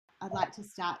I'd like to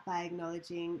start by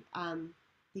acknowledging the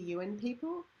Yuin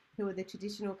people, who are the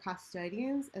traditional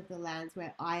custodians of the lands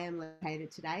where I am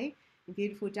located today in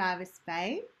beautiful Jervis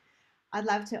Bay. I'd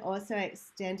love to also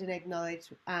extend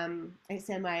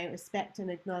my respect and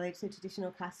acknowledge the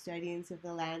traditional custodians of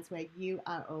the lands where you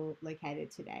are all located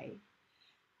today.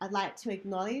 I'd like to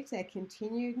acknowledge their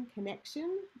continued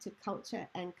connection to culture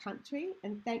and country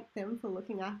and thank them for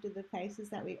looking after the places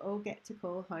that we all get to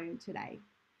call home today.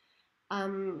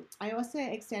 I also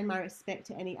extend my respect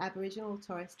to any Aboriginal,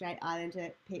 Torres Strait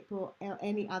Islander people or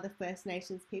any other First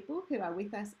Nations people who are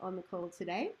with us on the call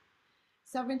today.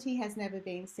 Sovereignty has never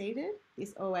been ceded.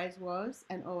 This always was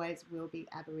and always will be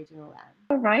Aboriginal land.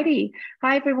 Alrighty.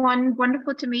 Hi, everyone.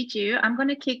 Wonderful to meet you. I'm going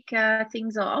to kick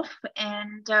things off,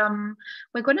 and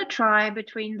we're going to try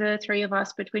between the three of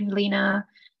us, between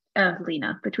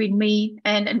between me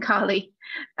and Carly,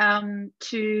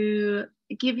 to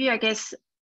give you, I guess,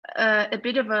 a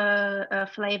bit of a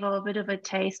flavor, a bit of a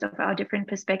taste of our different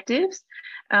perspectives.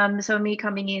 So me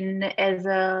coming in as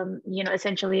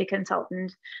essentially a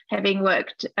consultant, having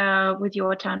worked with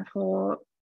Yourtown for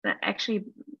actually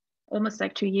almost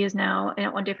like 2 years now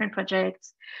on different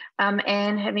projects,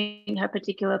 and having her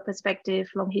particular perspective,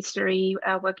 long history,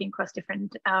 working across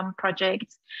different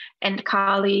projects, and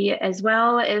Carly as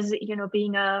well as,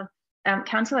 being a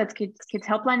counsellor at Kids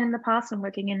Helpline in the past and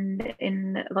working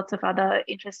in lots of other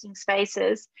interesting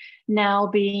spaces, now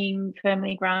being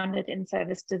firmly grounded in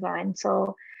service design.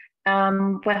 So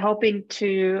we're hoping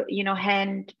to,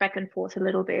 hand back and forth a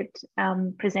little bit,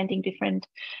 presenting different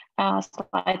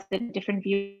slides and different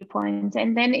viewpoints.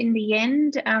 And then in the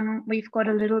end, we've got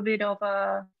a little bit of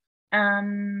a,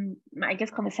 I guess,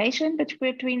 conversation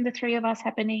between the three of us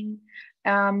happening,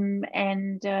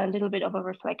 and a little bit of a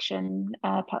reflection,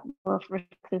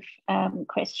 reflective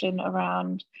question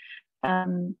around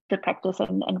the practice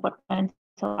and what plans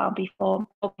are before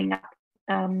opening up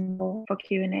for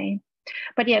Q&A.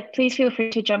 But yeah, please feel free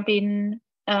to jump in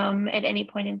at any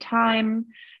point in time.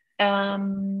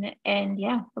 And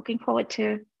yeah, looking forward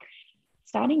to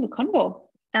starting the convo.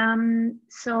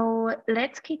 So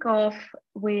let's kick off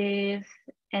with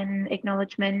an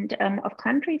acknowledgement of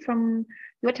country from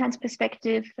Yourtown's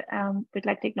perspective. We'd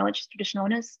like to acknowledge traditional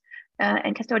owners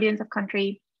and custodians of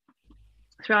country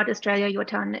throughout Australia.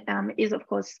 Yourtown is, of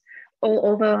course, all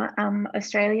over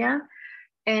Australia,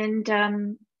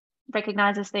 and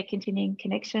recognises their continuing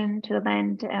connection to the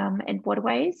land and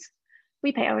waterways.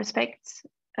 We pay our respects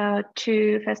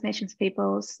to First Nations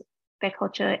peoples, their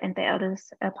culture and their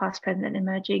elders, past, present and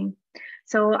emerging.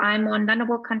 So I'm on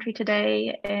Ngunnawal country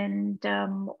today, and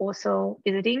also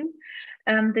visiting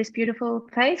this beautiful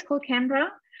place called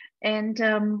Canberra, and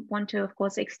want to, of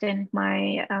course, extend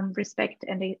my respect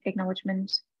and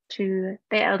acknowledgement to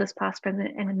their elders, past,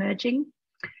 present and emerging.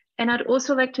 And I'd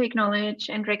also like to acknowledge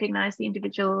and recognise the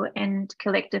individual and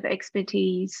collective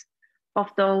expertise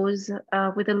of those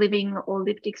with a living or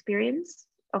lived experience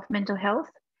of mental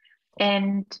health,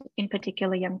 and in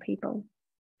particular young people.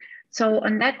 So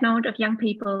on that note of young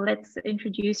people, let's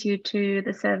introduce you to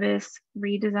the service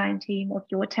redesign team of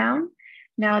Yourtown.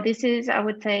 Now, this is, I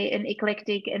would say, an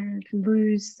eclectic and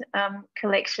loose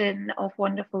collection of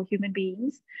wonderful human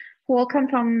beings who all come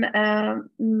from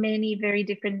many very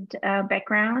different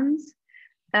backgrounds.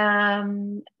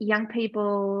 Young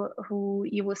people who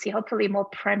you will see hopefully more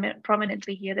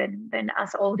prominently here than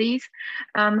us oldies,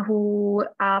 who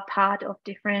are part of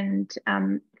different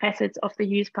facets of the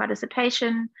youth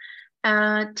participation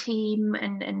team,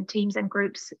 and teams and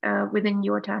groups within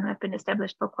Yourtown have been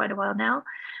established for quite a while now,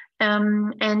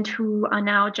 and who are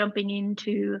now jumping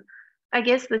into, I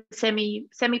guess, the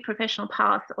semi-professional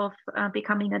path of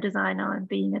becoming a designer and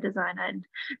being a designer. And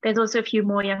there's also a few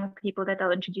more young people that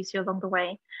I'll introduce you along the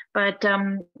way. But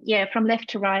yeah, from left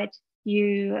to right,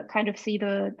 you kind of see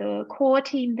the core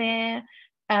team there.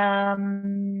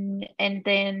 And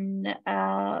then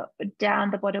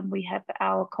down the bottom, we have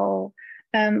our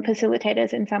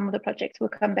co-facilitators, and some of the projects will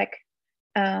come back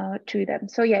to them.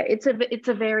 So yeah, it's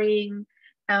a varying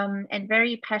and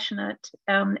very passionate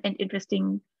and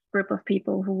interesting group of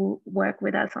people who work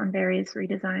with us on various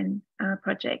redesign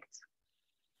projects.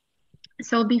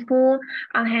 So before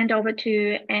I'll hand over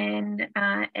to Anne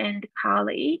and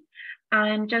Carly,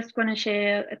 I'm just going to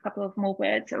share a couple of more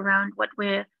words around what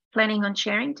we're planning on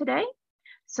sharing today.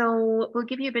 So we'll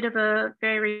give you a bit of a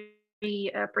very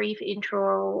brief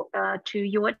intro to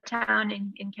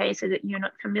Yourtown in case that you're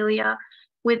not familiar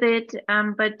with it,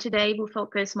 but today we'll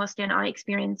focus mostly on our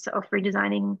experience of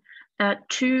redesigning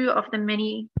two of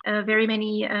the very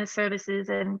many services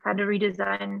and kind of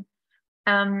redesign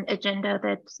agenda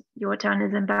that Yourtown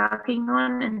is embarking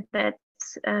on, and that's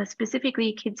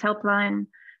specifically Kids Helpline,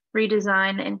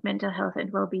 redesign, and mental health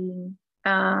and well-being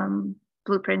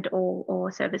blueprint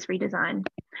or service redesign.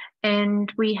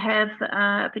 And we have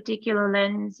a particular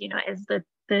lens, you know, as the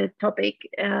topic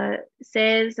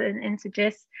says and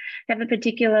suggests, have a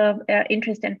particular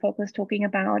interest and focus talking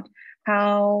about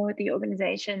how the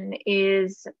organization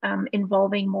is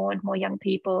involving more and more young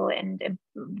people and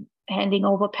handing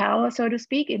over power, so to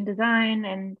speak, in design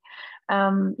and,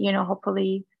 you know,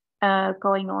 hopefully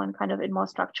going on kind of in more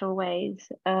structural ways,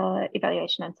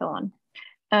 evaluation and so on.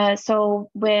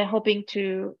 So we're hoping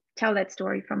to tell that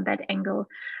story from that angle.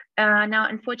 Now,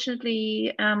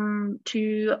 unfortunately,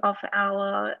 two of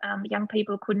our young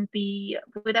people couldn't be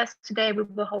with us today. We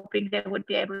were hoping they would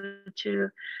be able to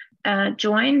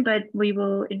join, but we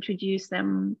will introduce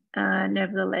them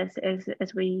nevertheless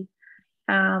as we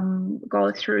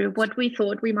go through. What we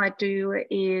thought we might do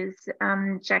is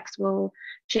Jax will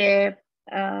share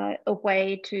a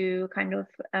way to kind of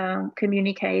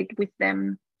communicate with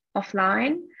them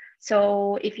offline.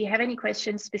 So if you have any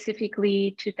questions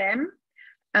specifically to them,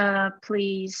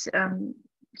 please,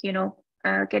 you know,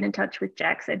 get in touch with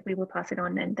Jax and we will pass it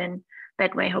on, and then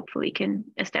that way hopefully can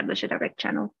establish a direct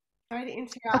channel. Sorry to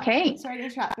interrupt. Okay. Sorry to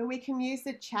interrupt, but we can use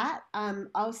the chat.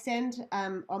 I'll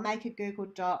make a Google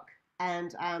Doc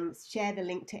and share the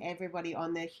link to everybody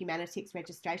on the Humanitix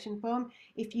registration form.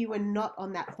 If you were not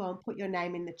on that form, put your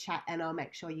name in the chat and I'll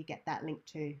make sure you get that link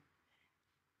too.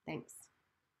 Thanks.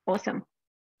 Awesome.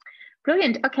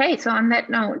 Brilliant. Okay, so on that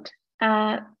note,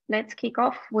 let's kick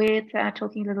off with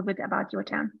talking a little bit about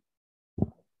Yourtown.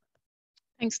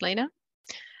 Thanks, Lena.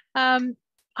 Hi,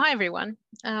 everyone.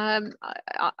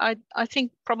 I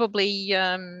think probably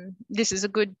this is a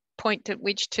good point at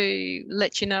which to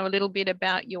let you know a little bit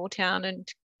about Yourtown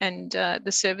and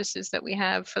the services that we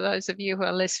have for those of you who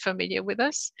are less familiar with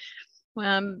us.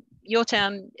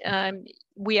 Yourtown,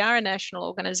 we are a national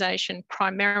organisation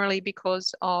primarily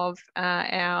because of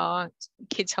our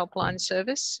Kids Helpline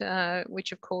service,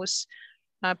 which of course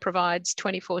provides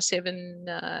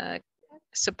 24/7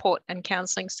 support and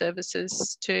counselling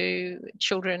services to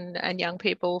children and young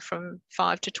people from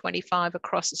 5 to 25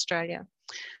 across Australia.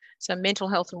 So mental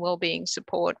health and wellbeing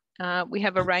support. We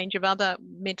have a range of other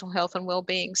mental health and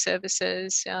wellbeing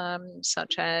services,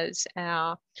 such as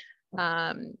our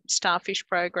Starfish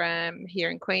program here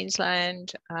in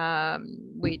Queensland,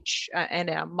 which and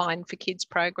our Mind for Kids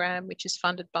program, which is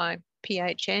funded by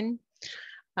PHN.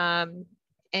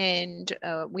 And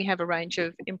we have a range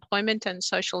of employment and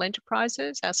social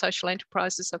enterprises. Our social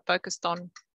enterprises are focused on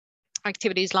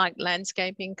activities like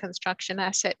landscaping, construction,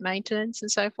 asset maintenance, and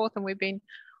so forth. And we've been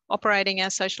operating our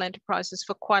social enterprises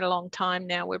for quite a long time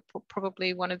now. We're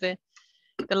probably one of the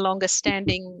longest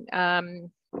standing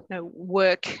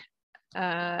work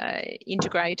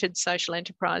integrated social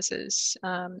enterprises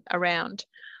around,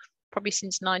 probably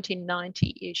since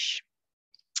 1990-ish.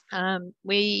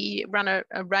 We run a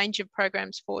range of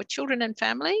programs for children and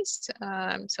families.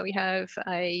 So we have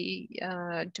a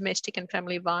domestic and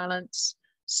family violence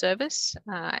service,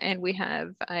 and we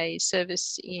have a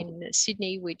service in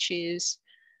Sydney, which is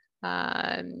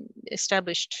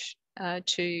established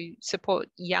to support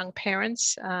young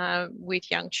parents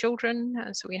with young children.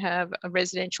 So we have a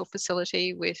residential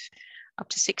facility with up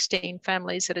to 16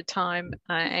 families at a time,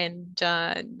 and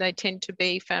they tend to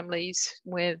be families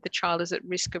where the child is at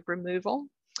risk of removal.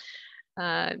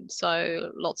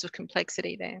 So lots of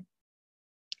complexity there.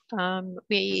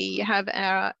 We have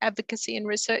our advocacy and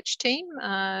research team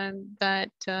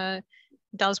that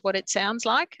does what it sounds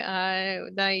like.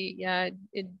 They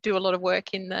do a lot of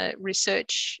work in the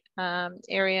research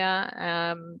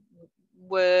area,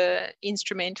 were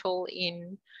instrumental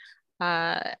in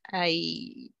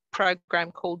a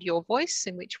program called Your Voice,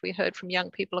 in which we heard from young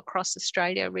people across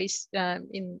Australia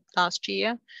in last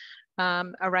year,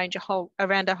 around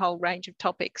a whole range of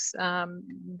topics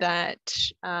that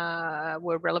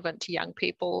were relevant to young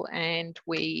people, and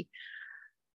we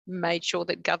made sure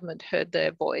that government heard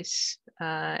their voice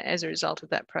as a result of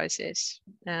that process,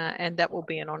 and that will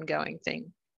be an ongoing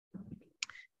thing.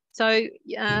 So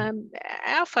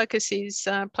our focus is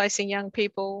placing young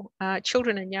people,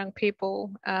 children and young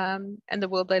people, and the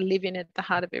world they live in at the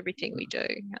heart of everything we do.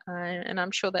 And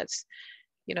I'm sure that's,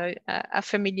 you know, a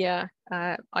familiar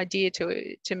idea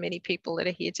to many people that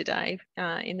are here today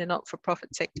in the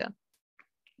not-for-profit sector.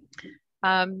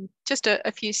 Just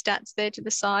a few stats there to the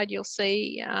side. You'll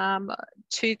see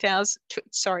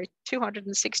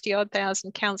 260 odd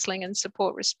thousand counselling and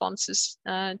support responses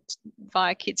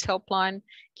via Kids Helpline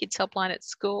at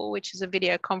School, which is a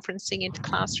video conferencing into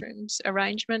classrooms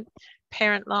arrangement.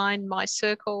 Parent Line, My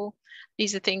Circle.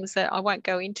 These are things that I won't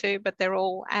go into, but they're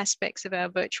all aspects of our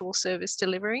virtual service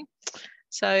delivery.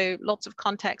 So lots of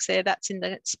contacts there. That's in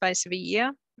the space of a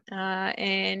year.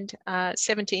 And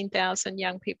 17,000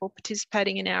 young people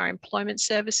participating in our employment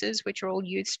services, which are all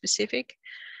youth specific,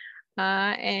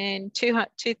 and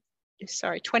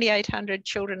 2,800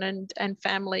 children and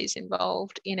families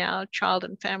involved in our child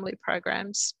and family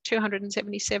programs,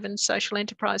 277 social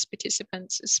enterprise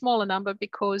participants, a smaller number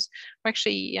because we're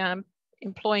actually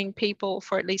employing people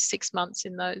for at least 6 months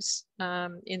in those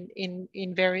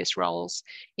in various roles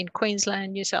in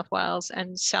Queensland, New South Wales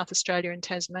and South Australia and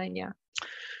Tasmania.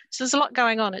 So there's a lot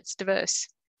going on, it's diverse.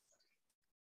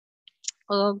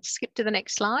 I'll skip to the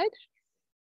next slide.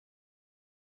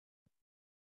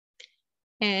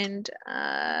 And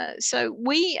so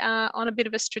we are on a bit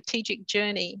of a strategic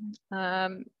journey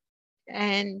and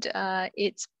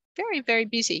it's very, very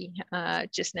busy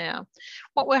just now.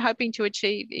 What we're hoping to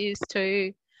achieve is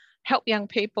to help young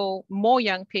people, more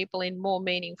young people in more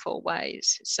meaningful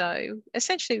ways. So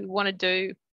essentially we want to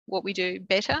do what we do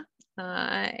better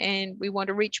and we want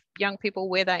to reach young people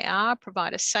where they are,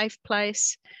 provide a safe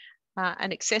place,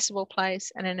 an accessible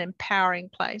place and an empowering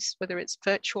place, whether it's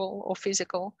virtual or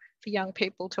physical, for young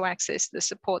people to access the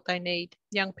support they need,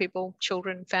 young people,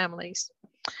 children, families.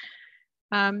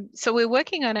 So we're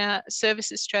working on our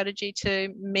services strategy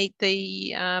to meet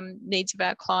the needs of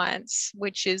our clients,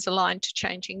 which is aligned to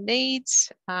changing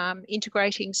needs,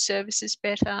 integrating services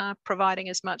better, providing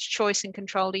as much choice and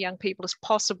control to young people as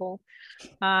possible,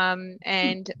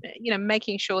 and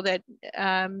making sure that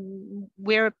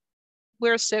we're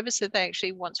a service that they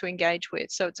actually want to engage with.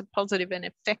 So it's a positive and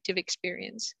effective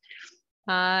experience.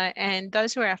 And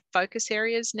those are our focus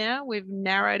areas now. We've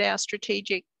narrowed our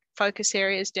strategic focus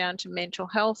areas down to mental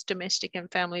health, domestic and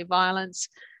family violence,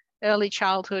 early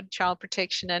childhood, child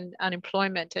protection and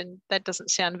unemployment. And that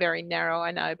doesn't sound very narrow,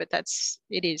 I know, but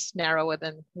it is narrower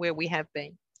than where we have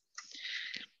been.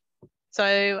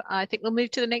 So I think we'll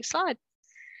move to the next slide.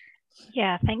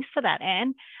 Yeah, thanks for that,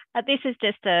 Anne. This is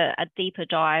just a deeper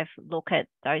dive look at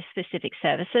those specific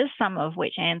services, some of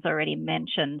which Anne's already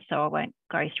mentioned, so I won't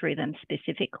go through them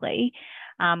specifically.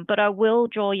 But I will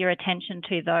draw your attention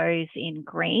to those in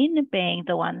green, being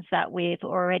the ones that we've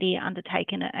already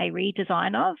undertaken a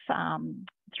redesign of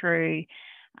through,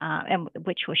 and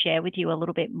which we'll share with you a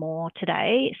little bit more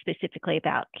today, specifically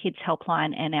about Kids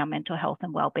Helpline and our mental health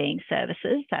and wellbeing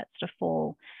services. That's to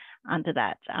fall under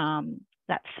that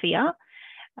sphere.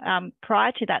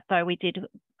 Prior to that, though, we did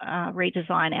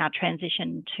redesign our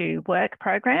transition to work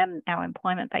program, our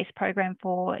employment-based program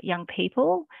for young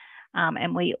people.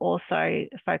 And we also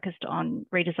focused on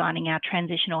redesigning our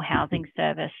transitional housing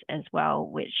service as well,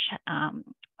 which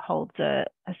holds a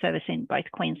service in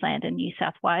both Queensland and New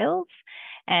South Wales.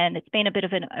 And it's been a bit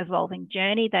of an evolving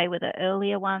journey. They were the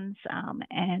earlier ones,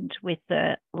 and with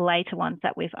the later ones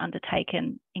that we've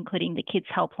undertaken, including the Kids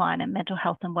Helpline and mental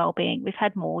health and wellbeing, we've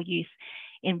had more youth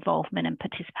involvement and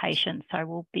participation. So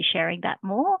we'll be sharing that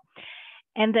more.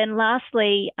 And then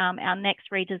lastly, our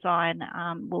next redesign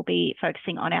will be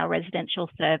focusing on our residential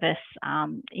service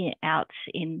out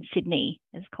in Sydney.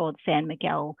 It's called San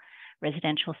Miguel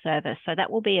Residential Service. So that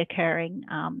will be occurring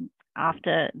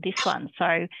after this one.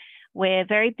 So we're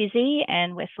very busy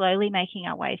and we're slowly making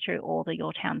our way through all the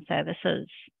Yourtown services.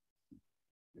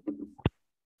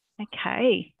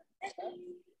 Okay.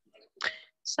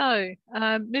 So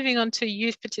moving on to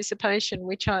youth participation,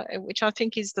 which I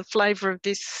think is the flavour of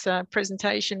this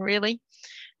presentation, really.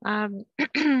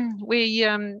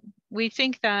 We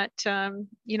think that that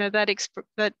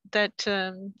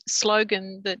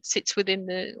slogan that sits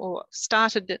within or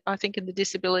started, I think, in the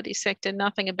disability sector,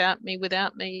 "Nothing about me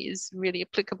without me," is really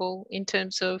applicable in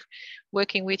terms of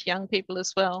working with young people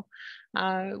as well.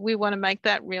 We want to make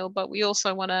that real, but we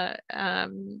also want to,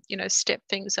 step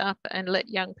things up and let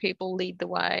young people lead the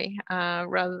way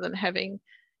rather than having,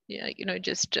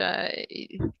 just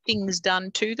things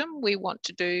done to them. We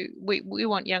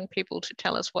want young people to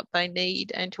tell us what they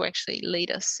need and to actually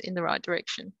lead us in the right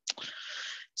direction.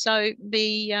 So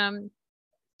the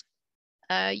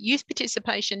youth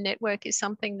participation network is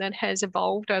something that has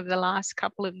evolved over the last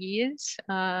couple of years.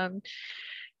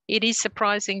 it is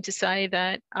surprising to say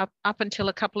that up until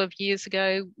a couple of years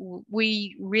ago,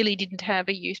 we really didn't have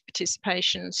a youth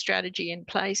participation strategy in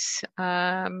place,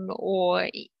 or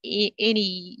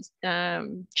any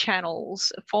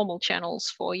channels, formal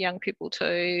channels for young people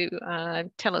to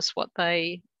tell us what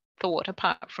they thought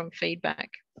apart from feedback.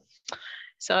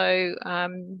 So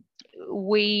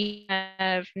we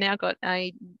have now got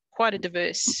quite a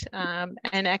diverse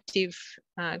and active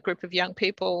group of young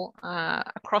people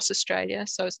across Australia.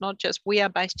 So it's not just we are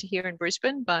based here in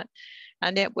Brisbane, but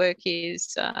our network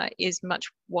is much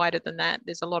wider than that.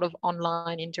 There's a lot of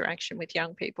online interaction with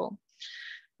young people.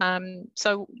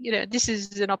 So, you know, this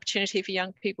is an opportunity for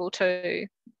young people to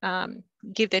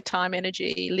give their time,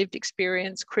 energy, lived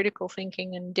experience, critical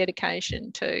thinking and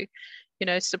dedication to, you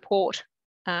know, support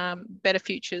better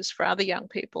futures for other young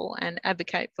people and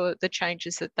advocate for the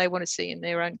changes that they want to see in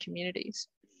their own communities.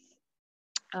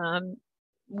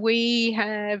 We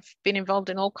have been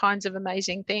involved in all kinds of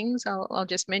amazing things. I'll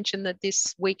just mention that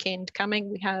this weekend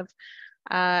coming, we have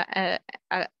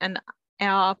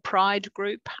our Pride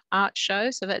Group art show.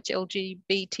 So that's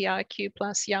LGBTIQ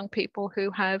plus young people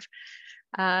who have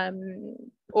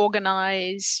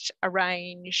organised,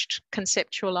 arranged,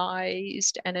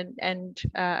 conceptualised and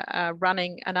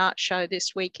running an art show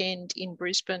this weekend in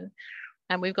Brisbane.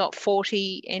 And we've got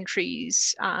 40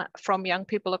 entries from young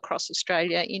people across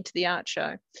Australia into the art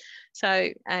show. So,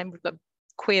 and we've got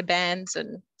queer bands,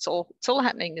 and it's all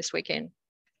happening this weekend.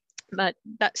 But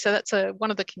that's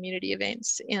one of the community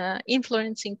events.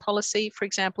 Influencing policy, for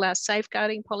example, our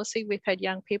safeguarding policy, we've had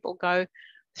young people go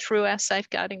through our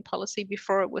safeguarding policy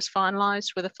before it was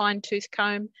finalised with a fine-tooth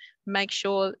comb, make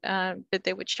sure that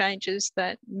there were changes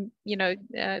that, you know,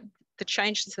 the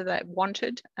changes that they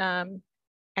wanted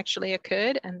actually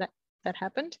occurred, and that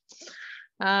happened.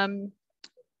 You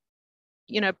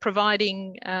know,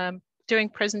 providing, doing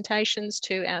presentations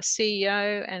to our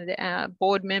CEO and our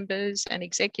board members and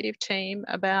executive team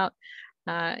about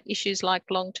issues like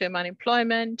long-term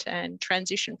unemployment and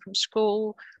transition from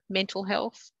school, mental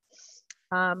health.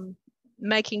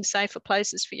 Making safer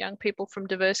places for young people from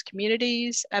diverse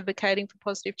communities, advocating for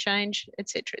positive change,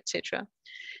 etc., etc.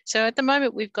 So at the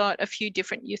moment, we've got a few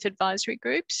different youth advisory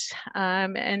groups,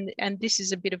 and this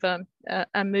is a bit of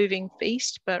a moving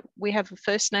feast, but we have a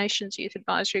First Nations youth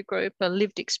advisory group, a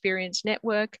lived experience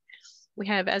network. We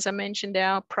have, as I mentioned,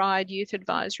 our Pride youth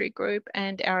advisory group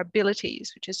and our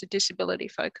Abilities, which is a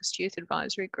disability-focused youth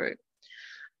advisory group.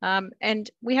 And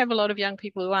we have a lot of young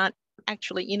people who aren't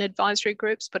actually in advisory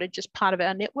groups, but are just part of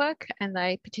our network, and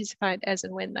they participate as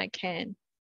and when they can.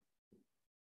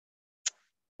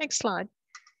 Next slide.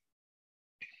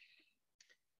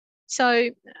 So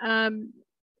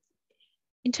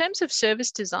in terms of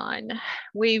service design,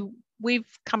 we've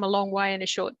come a long way in a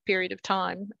short period of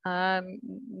time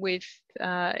with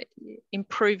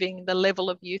improving the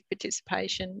level of youth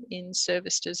participation in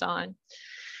service design.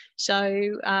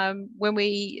 So when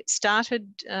we started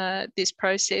this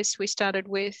process, we started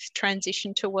with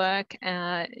transition to work,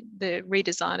 the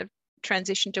redesign of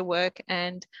transition to work,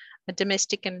 and a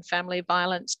domestic and family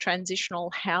violence transitional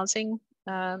housing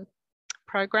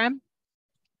program.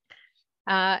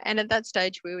 And at that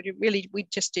stage, we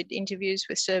just did interviews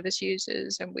with service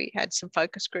users, and we had some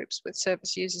focus groups with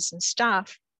service users and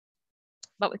staff.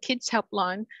 But with Kids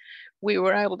Helpline, we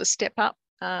were able to step up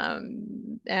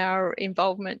our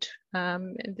involvement,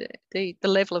 the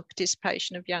level of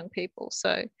participation of young people.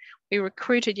 So we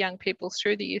recruited young people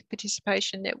through the Youth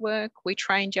Participation Network. We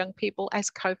trained young people as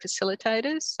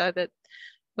co-facilitators, so that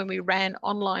when we ran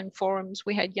online forums,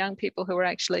 we had young people who were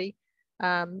actually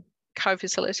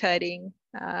co-facilitating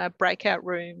breakout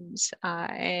rooms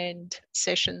and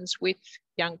sessions with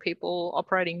young people,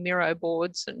 operating Miro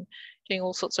boards and doing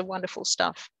all sorts of wonderful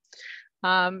stuff.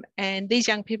 And these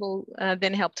young people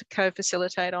then helped to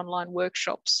co-facilitate online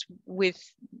workshops with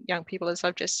young people, as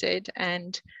I've just said,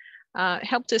 and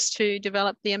helped us to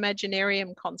develop the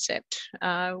Imaginarium concept,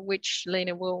 which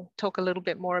Lena will talk a little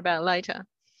bit more about later.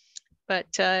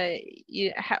 But I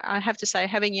have to say,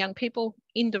 having young people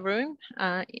in the room,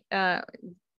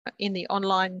 in the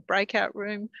online breakout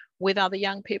room with other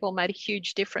young people, made a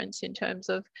huge difference in terms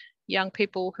of young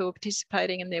people who are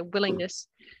participating and their willingness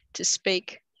to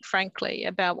speak frankly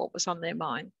about what was on their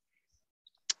mind.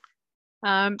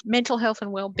 Mental health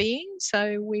and well-being.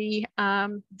 So we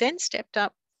then stepped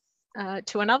up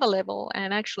to another level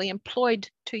and actually employed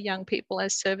 2 young people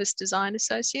as service design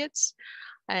associates.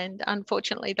 And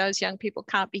unfortunately, those young people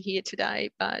can't be here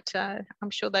today, but I'm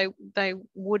sure they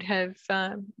would have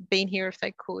been here if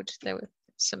they could. There were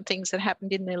some things that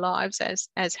happened in their lives,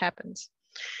 as happens.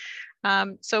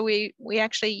 So we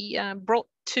actually brought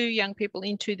 2 young people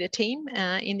into the team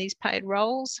in these paid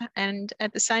roles, and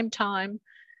at the same time,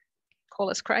 call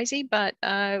us crazy, but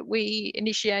we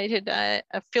initiated a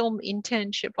film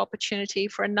internship opportunity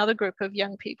for another group of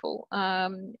young people,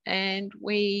 and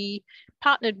we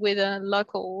partnered with a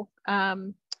local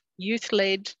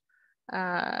youth-led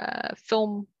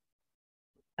film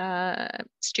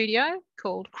studio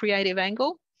called Creative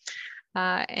Angle,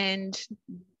 and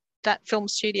that film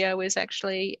studio is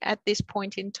actually at this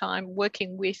point in time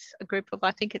working with a group of, I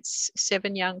think it's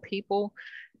 7 young people,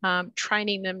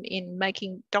 training them in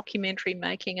documentary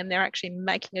making, and they're actually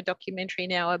making a documentary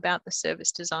now about the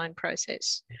service design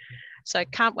process. So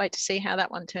can't wait to see how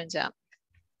that one turns out.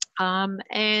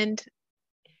 And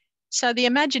so the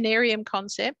Imaginarium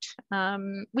concept,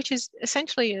 which is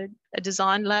essentially a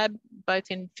design lab, both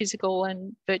in physical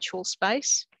and virtual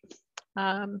space.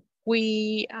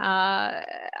 We are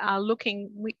looking,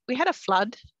 we had a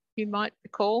flood, you might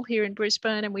recall, here in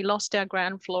Brisbane, and we lost our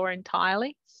ground floor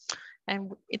entirely.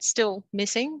 And it's still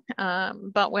missing,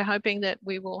 but we're hoping that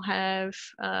we will have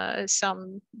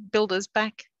some builders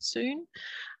back soon,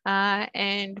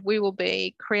 and we will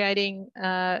be creating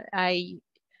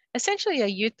essentially a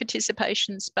youth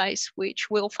participation space, which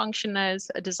will function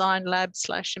as a design lab /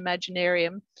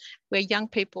 Imaginarium, where young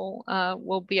people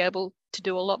will be able to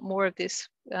do a lot more of this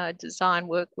design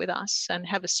work with us and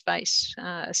have a space,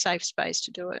 a safe space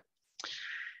to do it.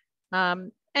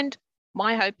 And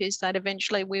my hope is that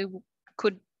eventually we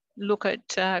could look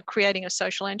at creating a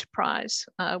social enterprise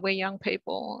where young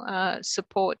people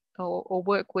support or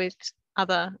work with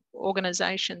other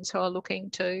organisations who are looking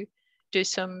to do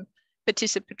some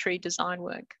participatory design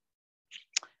work.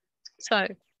 So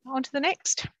on to the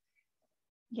next.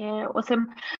 Yeah, awesome.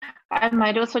 I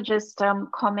might also just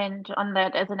comment on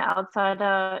that as an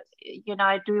outsider. You know,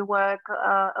 I do work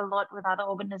a lot with other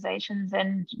organizations,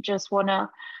 and just want to,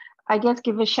 I guess,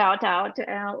 give a shout out.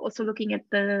 Also looking at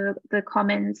the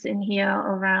comments in here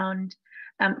around,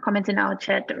 comments in our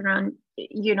chat around,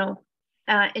 you know,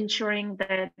 ensuring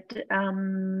that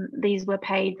these were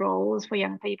paid roles for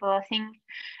young people. I think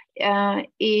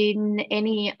in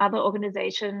any other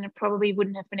organization probably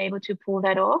wouldn't have been able to pull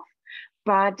that off.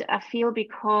 But I feel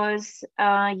because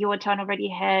Yourtown already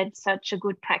had such a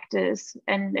good practice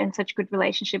and such good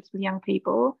relationships with young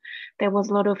people, there was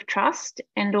a lot of trust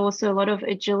and also a lot of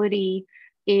agility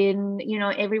in, you know,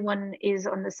 everyone is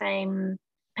on the same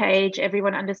page,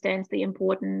 everyone understands the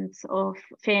importance of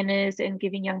fairness and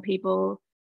giving young people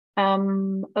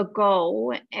a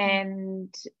goal,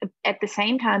 and at the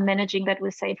same time managing that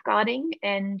with safeguarding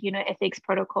and, you know, ethics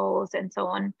protocols and so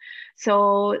on.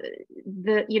 So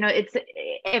the, you know, it's,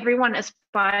 everyone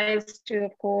aspires to,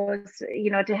 of course,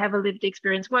 you know, to have a lived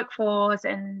experience workforce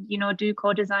and, you know, do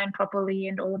co-design properly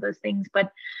and all of those things.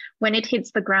 But when it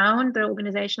hits the ground, the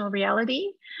organizational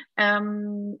reality,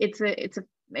 it's a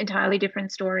entirely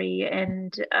different story.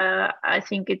 And I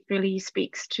think it really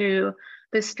speaks to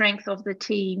the strength of the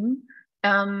team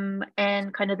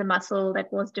and kind of the muscle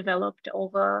that was developed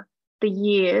over the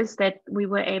years, that we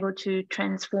were able to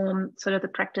transform sort of the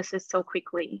practices so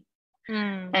quickly.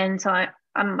 And so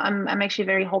I'm actually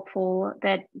very hopeful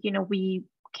that, you know, we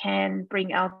can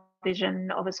bring our vision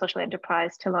of a social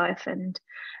enterprise to life. And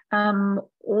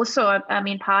also, I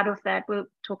mean, part of that, we'll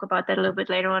talk about that a little bit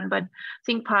later on, but I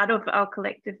think part of our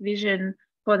collective vision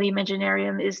for the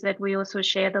Imaginarium is that we also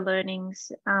share the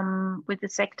learnings with the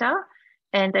sector,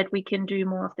 and that we can do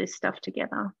more of this stuff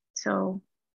together. So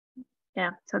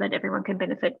yeah, so that everyone can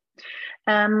benefit.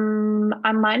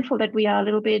 I'm mindful that we are a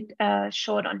little bit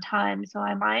short on time, so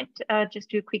I might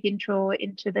just do a quick intro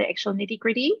into the actual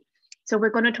nitty-gritty. So we're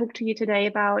going to talk to you today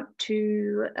about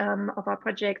 2 of our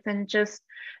projects, and just,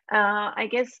 I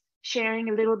guess, sharing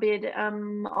a little bit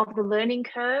of the learning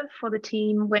curve for the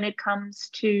team when it comes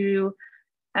to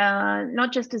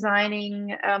not just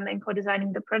designing and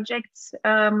co-designing the projects,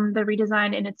 the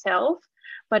redesign in itself,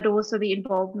 but also the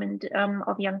involvement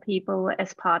of young people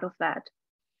as part of that.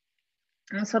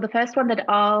 And so the first one that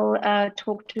I'll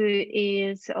talk to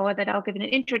is, or that I'll give an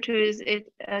intro to, is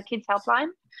Kids Helpline.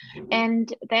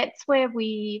 And that's where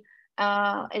we,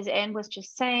 as Anne was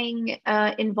just saying,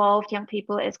 involved young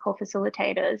people as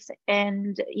co-facilitators.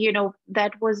 And, you know,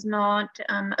 that was not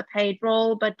a paid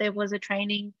role, but there was a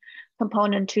training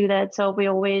component to that. So we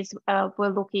always were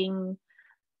looking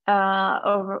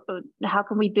over how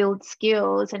can we build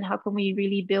skills, and how can we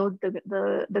really build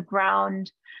the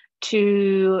ground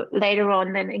to later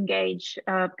on then engage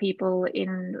people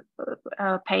in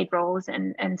paid roles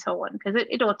and so on, because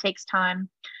it all takes time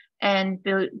and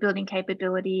building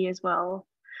capability as well.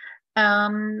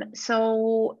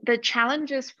 So the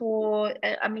challenges for,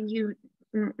 I mean,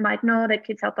 might know that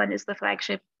Kids Helpline is the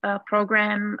flagship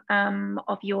program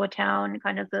of Yourtown,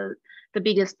 kind of the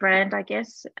biggest brand, I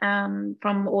guess,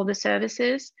 from all the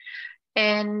services,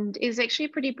 and is actually a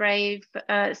pretty brave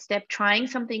step, trying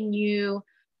something new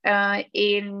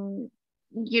in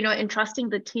entrusting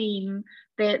the team,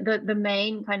 the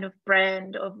main kind of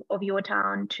brand of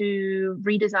Yourtown, to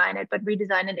redesign it, but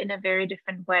redesign it in a very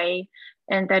different way,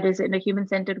 and that is in a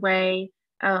human-centered way,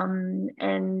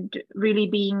 and really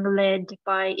being led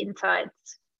by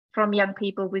insights from young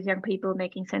people, with young people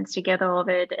making sense together of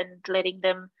it, and letting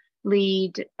them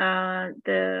lead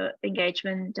the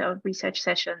engagement of research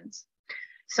sessions.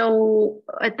 So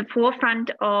at the forefront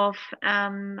of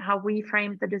how we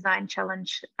framed the design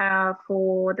challenge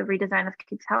for the redesign of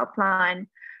Kids Helpline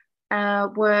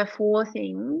were 4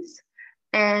 things.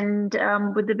 And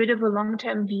with a bit of a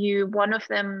long-term view, one of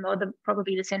them, or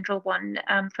probably the central one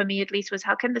for me at least, was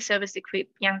how can the service equip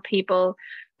young people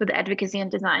with advocacy and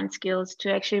design skills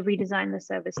to actually redesign the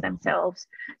service themselves.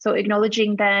 So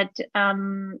acknowledging that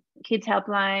Kids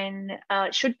Helpline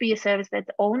should be a service that's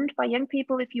owned by young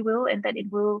people, if you will, and that it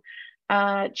will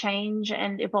change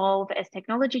and evolve as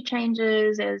technology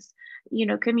changes, as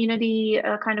community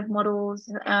kind of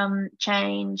models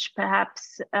change,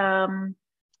 perhaps.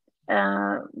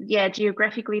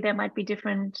 Geographically there might be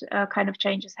different kind of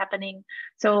changes happening.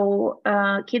 So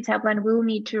Kids Helpline will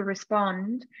need to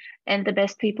respond, and the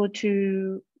best people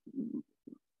to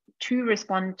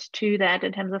respond to that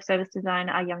in terms of service design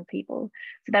are young people.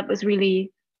 So that was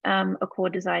really a core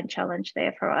design challenge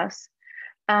there for us.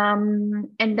 And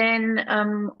then,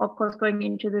 of course, going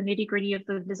into the nitty-gritty of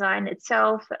the design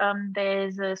itself,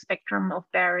 there's a spectrum of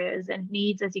barriers and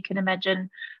needs, as you can imagine.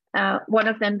 One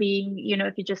of them being,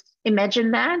 if you just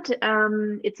imagine that,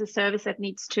 it's a service that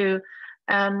needs to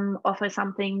offer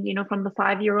something, from the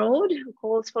 5-year-old who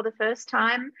calls for the first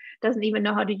time, doesn't even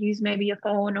know how to use maybe a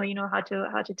phone or, how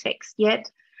to text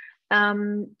yet,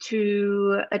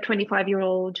 to a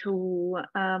 25-year-old who,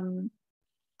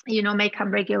 may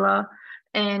come regular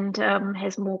and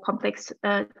has more complex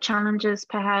challenges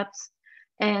perhaps,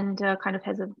 and kind of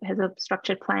has a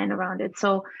structured plan around it.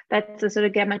 So that's a sort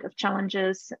of gamut of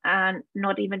challenges, and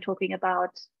not even talking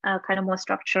about kind of more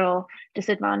structural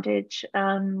disadvantage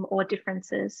or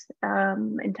differences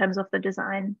in terms of the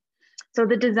design. So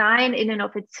the design in and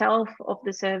of itself of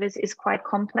the service is quite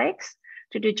complex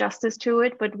to do justice to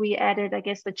it, but we added, I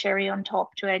guess, the cherry on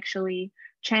top to actually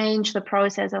change the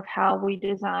process of how we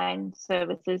design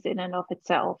services in and of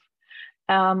itself.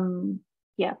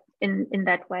 In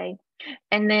that way.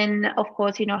 And then, of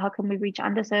course, how can we reach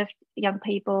underserved young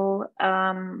people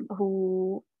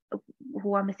who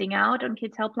are missing out on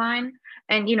Kids Helpline?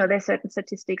 And, there's certain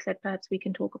statistics that perhaps we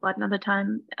can talk about another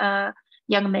time,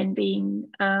 young men being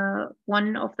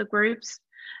one of the groups.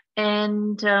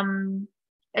 And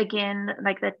again,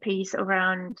 like that piece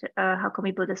around how can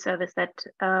we build a service that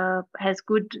has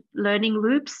good learning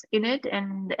loops in it,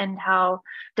 and how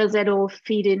does that all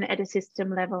feed in at a system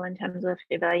level in terms of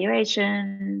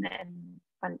evaluation and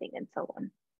funding and so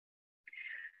on.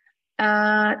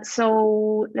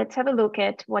 So let's have a look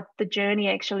at what the journey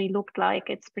actually looked like.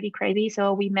 It's pretty crazy.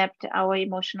 So we mapped our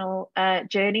emotional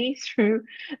journey through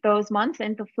those months,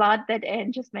 and the flood that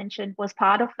Anne just mentioned was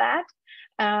part of that.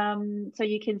 So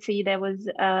you can see there was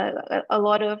a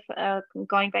lot of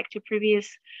going back to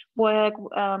previous work.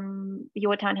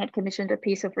 Yourtown had commissioned a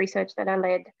piece of research that I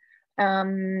led,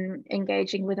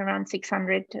 engaging with around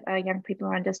 600 young people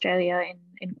around Australia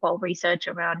in qual research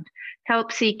around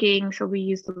help seeking. So we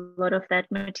used a lot of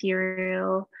that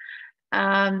material.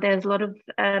 There's a lot of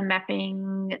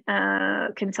mapping,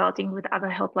 consulting with other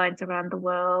helplines around the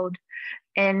world.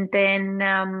 And then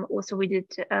also we did,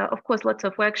 of course, lots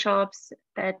of workshops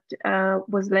that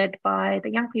was led by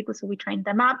the young people. So we trained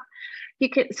them up.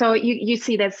 You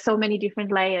see there's so many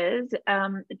different layers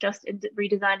just in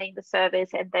redesigning the service.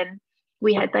 And then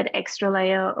we had that extra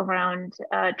layer around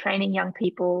training young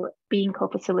people, being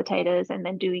co-facilitators, and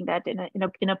then doing that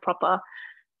in a proper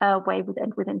way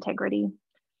with integrity.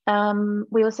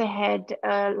 We also had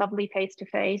lovely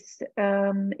face-to-face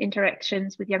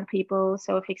interactions with young people.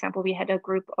 So, for example, we had a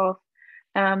group of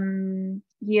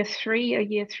year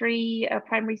three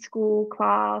primary school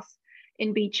class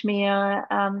in Beachmere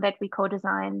that we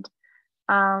co-designed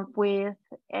with,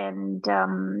 and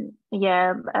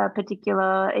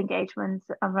particular engagements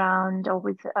around or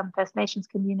with First Nations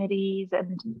communities,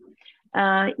 and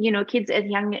kids as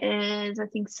young as, I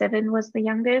think, 7 was the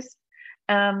youngest.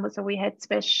 So we had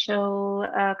special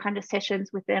kind of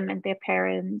sessions with them and their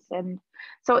parents, and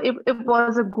so it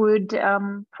was a good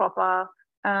proper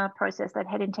process that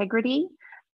had integrity.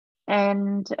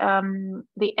 And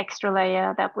the extra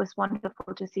layer that was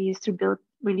wonderful to see is to build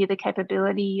really the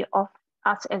capability of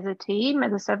us as a team,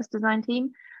 as a service design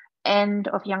team, and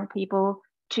of young people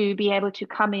to be able to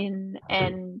come in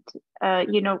and,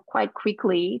 you know, quite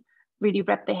quickly really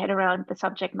wrap their head around the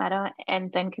subject matter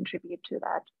and then contribute to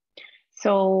that.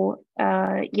 So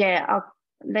yeah, I'll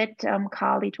let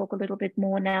Carly talk a little bit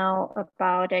more now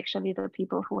about actually the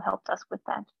people who helped us with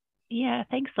that. Yeah,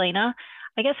 thanks, Lena.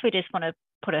 I guess we just want to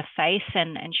put a face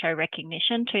and show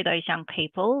recognition to those young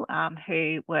people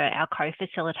who were our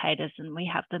co-facilitators, and we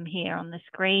have them here on the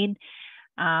screen.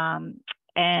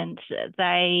 And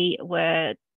they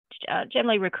were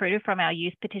generally recruited from our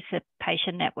youth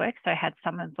participation network, so had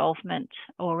some involvement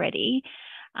already,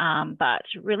 but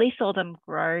really saw them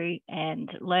grow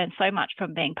and learn so much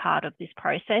from being part of this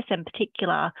process. In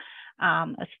particular,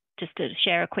 just to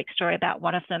share a quick story about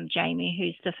one of them, Jamie,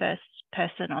 who's the first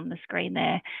person on the screen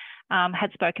there,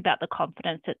 had spoke about the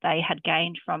confidence that they had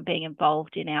gained from being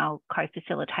involved in our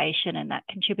co-facilitation, and that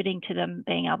contributing to them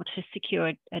being able to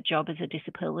secure a job as a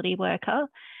disability worker,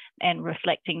 and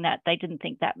reflecting that they didn't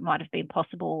think that might have been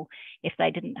possible if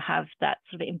they didn't have that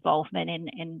sort of involvement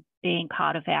in being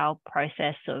part of our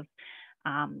process of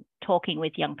talking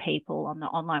with young people on the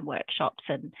online workshops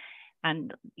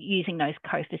and using those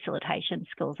co-facilitation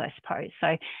skills, I suppose.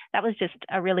 So that was just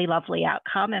a really lovely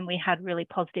outcome, and we had really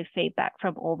positive feedback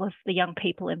from all of the young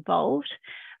people involved.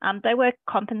 They were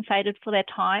compensated for their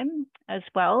time as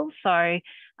well. So,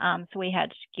 so we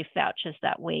had gift vouchers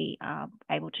that we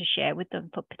able to share with them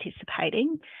for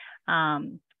participating.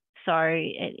 So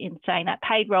in saying that,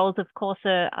 paid roles, of course,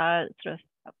 are sort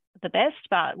of the best,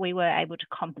 but we were able to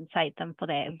compensate them for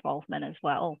their involvement as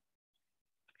well.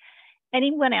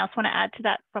 Anyone else want to add to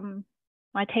that from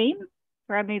my team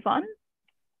before I move on?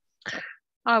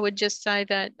 I would just say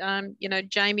that, you know,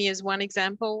 Jamie is one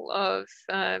example of,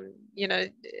 you know,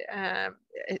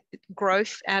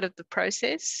 growth out of the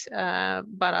process.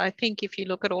 But I think if you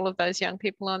look at all of those young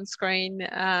people on screen,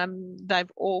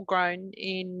 they've all grown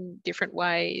in different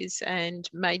ways and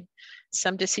made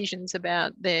some decisions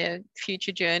about their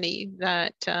future journey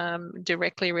that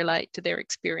directly relate to their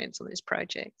experience on this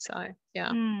project. So,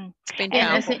 yeah, it's been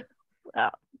powerful.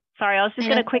 Sorry, I was just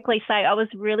going to quickly say I was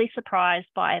really surprised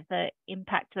by the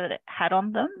impact that it had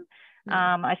on them.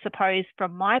 I suppose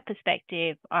from my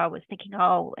perspective, I was thinking,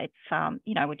 oh, it's,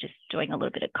 you know, we're just doing a little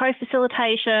bit of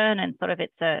co-facilitation and sort of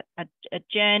it's a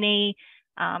journey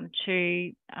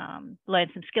to learn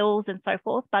some skills and so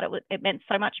forth, but it meant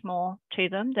so much more to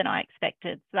them than I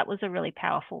expected. So that was a really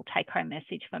powerful take-home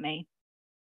message for me.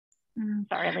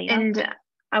 Sorry, Lena. And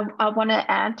I want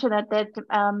to add to that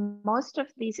most of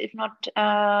these, if not,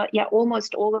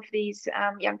 almost all of these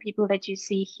young people that you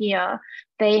see here,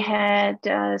 they had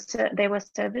they were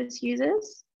service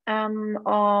users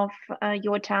of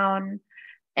Yourtown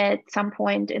at some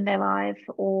point in their life,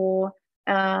 or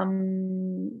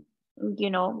you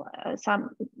know,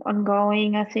 some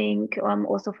ongoing, I think,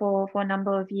 also for a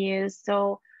number of years.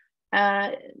 So.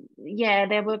 Yeah,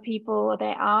 there are people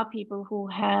who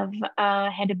have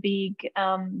had a big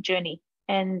journey,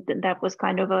 and that was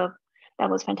kind of that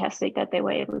was fantastic that they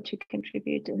were able to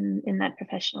contribute in that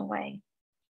professional way.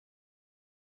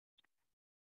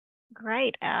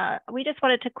 Great. We just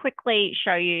wanted to quickly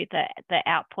show you the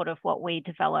output of what we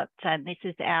developed, and this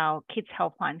is our Kids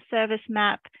Helpline service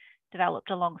map developed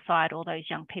alongside all those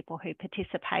young people who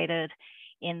participated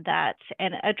in that,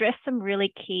 and address some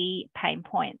really key pain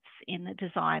points in the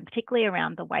design, particularly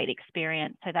around the wait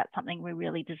experience. So that's something we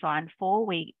really designed for.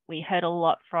 We heard a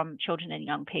lot from children and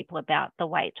young people about the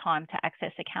wait time to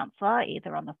access a counsellor,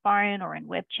 either on the phone or in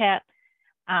web chat.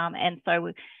 And so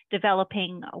we're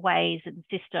developing ways and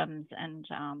systems and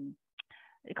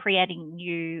creating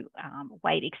new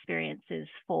wait experiences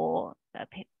for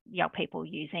young people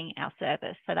using our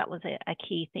service. So that was a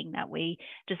key thing that we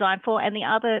designed for. And the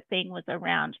other thing was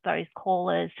around those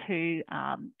callers who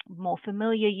more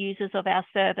familiar users of our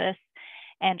service,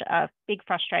 and a big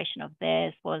frustration of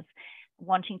theirs was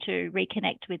wanting to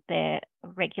reconnect with their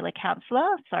regular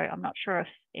counsellor. So I'm not sure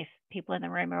if people in the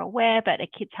room are aware, but a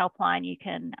Kids Helpline, you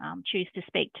can choose to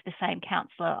speak to the same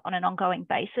counsellor on an ongoing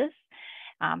basis.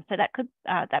 So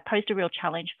that posed a real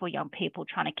challenge for young people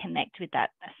trying to connect with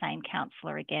that same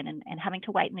counsellor again, and having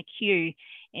to wait in the queue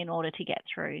in order to get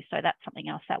through. So that's something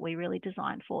else that we really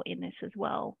designed for in this as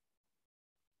well.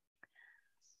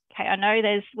 Okay, I know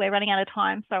we're running out of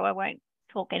time, so I won't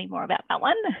talk any more about that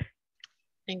one.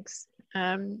 Thanks.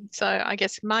 So I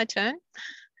guess my turn.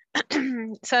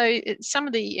 So some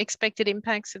of the expected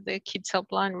impacts of the Kids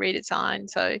Helpline redesign.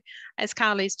 So as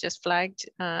Carly's just flagged,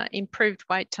 improved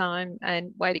wait time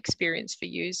and wait experience for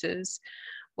users.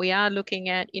 We are looking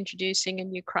at introducing a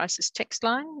new crisis text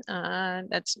line.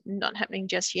 That's not happening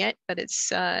just yet, but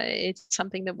it's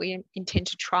something that we intend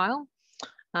to trial.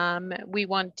 We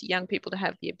want young people to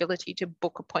have the ability to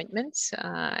book appointments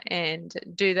and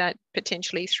do that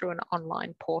potentially through an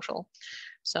online portal.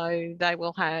 So they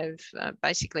will have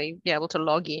basically be able to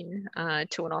log in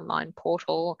to an online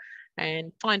portal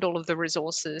and find all of the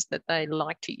resources that they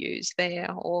like to use there,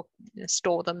 or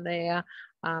store them there,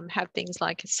 have things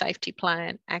like a safety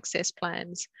plan, access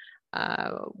plans,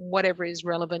 whatever is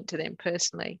relevant to them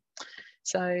personally.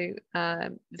 So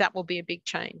that will be a big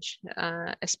change,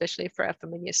 especially for our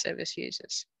familiar service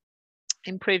users.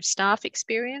 Improved staff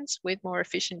experience with more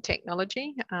efficient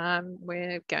technology.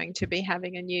 We're going to be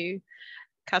having a new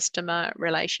customer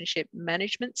relationship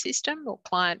management system, or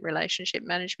client relationship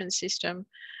management system.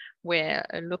 We're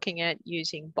looking at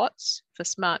using bots for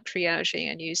smart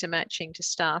triaging and user matching to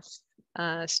staff's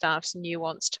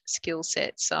nuanced skill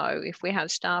set. So if we have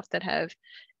staff that have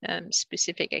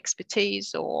specific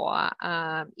expertise or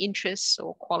interests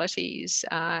or qualities,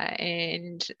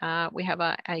 and we have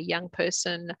a young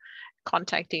person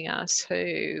contacting us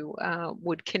who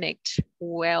would connect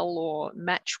well or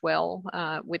match well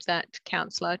with that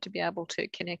counsellor to be able to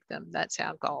connect them. That's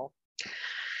our goal.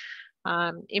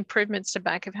 Improvements to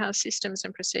back of house systems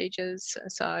and procedures.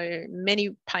 So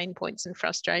many pain points and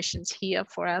frustrations here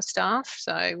for our staff.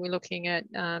 So we're looking at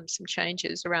some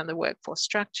changes around the workforce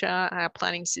structure, our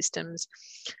planning systems,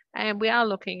 and we are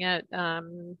looking at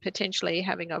potentially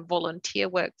having a volunteer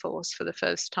workforce for the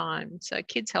first time. So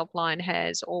Kids Helpline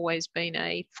has always been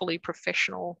a fully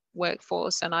professional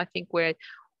workforce, and I think we're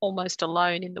almost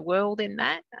alone in the world in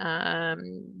that,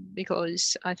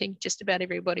 because I think just about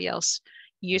everybody else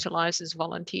utilises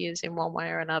volunteers in one way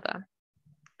or another.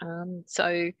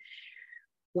 So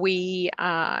we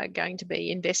are going to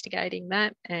be investigating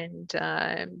that, and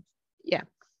yeah,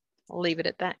 I'll leave it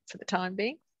at that for the time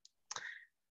being.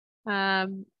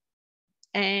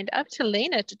 And up to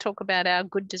Lena to talk about our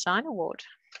Good Design Award.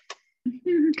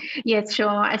 Yes, sure.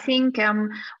 I think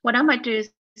what I might do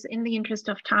is, in the interest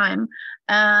of time,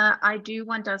 I do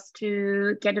want us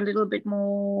to get a little bit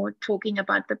more talking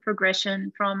about the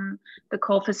progression from the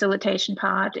co-facilitation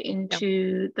part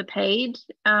into the paid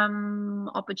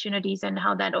opportunities and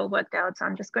how that all worked out. So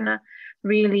I'm just going to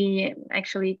really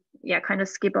actually, kind of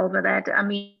skip over that. I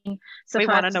mean,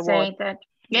 suffice to say that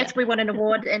yes, we won an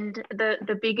award, and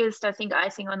the biggest, I think,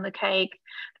 icing on the cake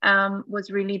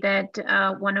was really that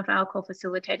one of our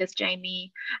co-facilitators,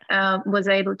 Jamie, was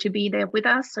able to be there with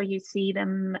us. So you see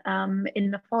them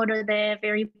in the photo there,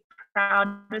 very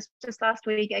proud. It was just last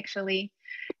week, actually.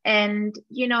 And,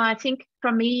 you know, I think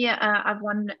for me, I've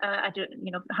won,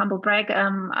 humble brag,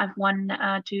 I've won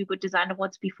 2 Good Design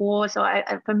Awards before. So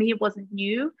for me, it wasn't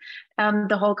new,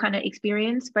 the whole kind of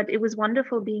experience, but it was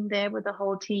wonderful being there with the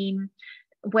whole team,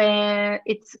 where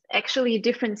it's actually a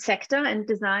different sector, and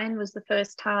design was the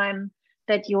first time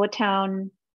that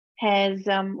Yourtown has,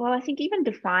 well, I think even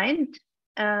defined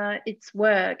its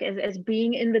work as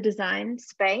being in the design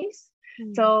space.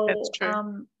 So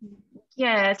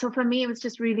yeah, so for me, it was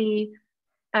just really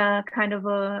kind of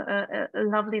a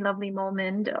lovely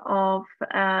moment of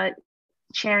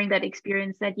sharing that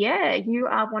experience, that you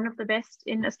are one of the best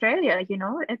in Australia. You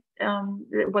know,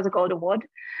 it was a gold award,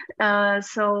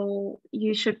 so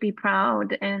you should be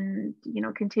proud and, you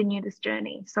know, continue this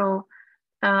journey. So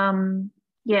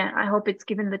I hope it's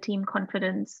given the team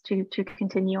confidence to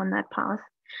continue on that path.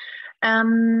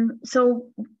 So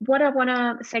what I want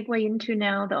to segue into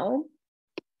now, though,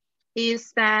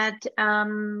 is that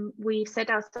we set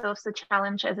ourselves a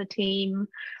challenge as a team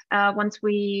once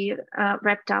we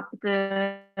wrapped up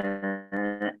the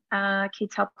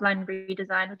Kids Helpline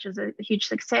redesign, which was a huge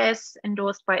success,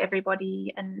 endorsed by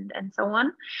everybody and so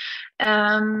on,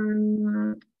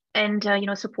 and you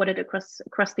know, supported across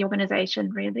the organization,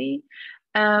 really.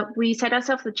 We set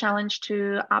ourselves the challenge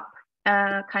to up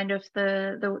kind of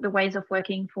the ways of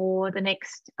working for the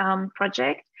next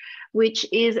project, which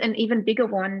is an even bigger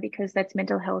one, because that's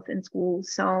mental health in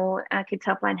schools. So Kids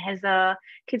Helpline has a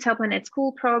Kids Helpline at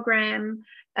School program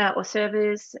or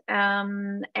service,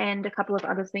 and a couple of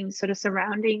other things sort of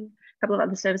surrounding, a couple of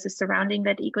other services surrounding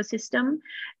that ecosystem,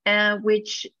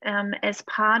 which as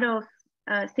part of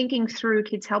thinking through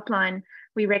Kids Helpline,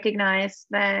 we recognize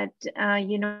that,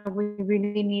 you know, we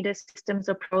really need a systems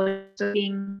approach,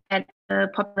 looking at the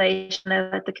population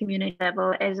level, at the community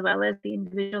level, as well as the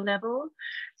individual level.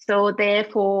 So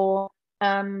therefore,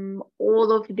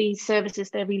 all of these services,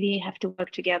 they really have to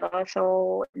work together.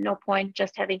 So no point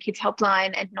just having kids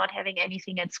helpline and not having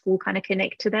anything at school kind of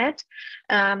connect to that.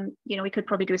 You know, we could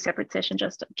probably do a separate session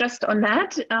just on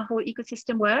that whole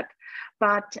ecosystem work.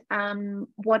 But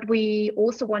what we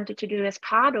also wanted to do as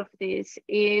part of this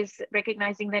is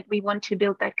recognizing that we want to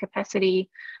build that capacity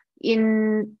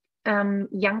in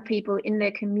young people in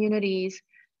their communities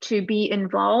to be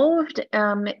involved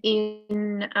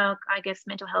in, I guess,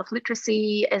 mental health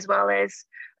literacy, as well as,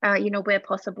 you know, where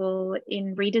possible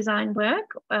in redesign work,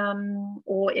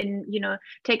 or in, you know,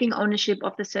 taking ownership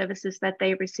of the services that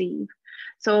they receive.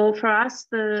 So for us,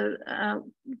 the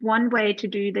one way to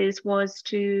do this was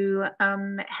to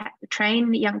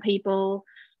train young people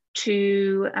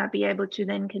to be able to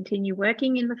then continue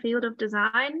working in the field of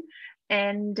design.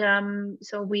 And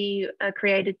so we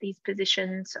created these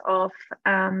positions of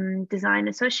design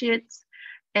associates.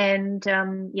 And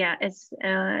yeah,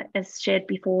 as shared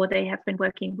before, they have been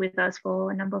working with us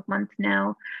for a number of months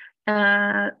now,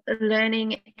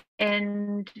 learning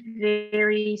and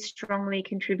very strongly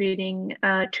contributing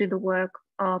to the work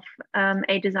of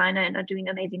a designer, and are doing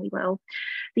amazingly well.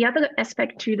 The other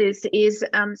aspect to this is,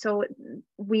 so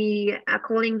we are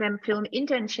calling them film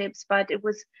internships, but it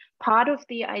was part of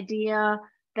the idea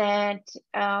that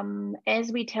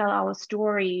as we tell our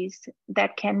stories,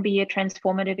 that can be a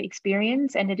transformative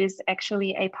experience, and it is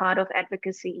actually a part of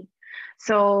advocacy.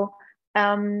 So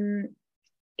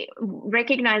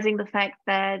recognizing the fact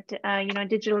that you know,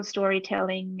 digital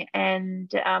storytelling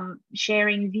and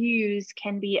sharing views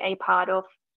can be a part of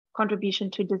contribution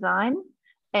to design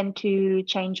and to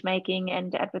change making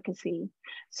and advocacy.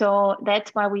 So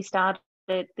that's why we started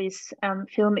this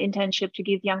film internship, to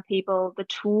give young people the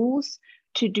tools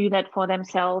to do that for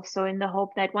themselves. So in the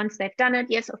hope that once they've done it,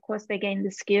 yes, of course, they gain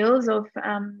the skills of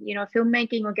you know,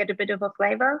 filmmaking, or get a bit of a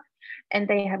flavor, and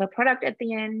they have a product at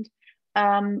the end.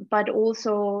 But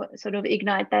also sort of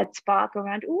ignite that spark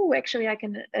around, oh, actually I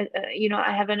can, you know,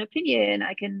 I have an opinion,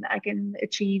 I can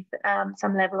achieve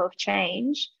some level of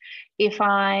change if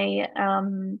I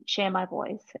share my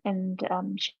voice and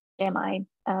share my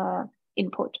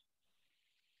input.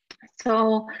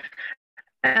 So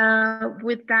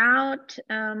without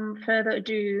further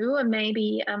ado,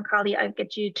 maybe Carly, I'll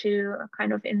get you to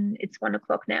kind of, it's 1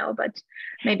 o'clock now, but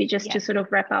maybe just to sort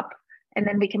of wrap up. And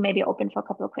then we can maybe open for a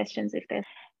couple of questions if there's.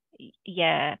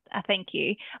 Yeah, thank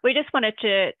you. We just wanted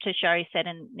to show Seth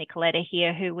and Nicoletta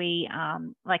here, who we,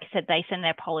 like I said, they send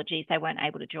their apologies, they weren't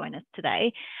able to join us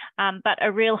today. But a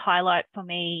real highlight for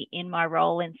me in my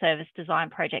role in Service Design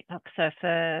Project Officer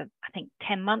for, I think,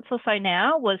 10 months or so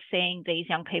now, was seeing these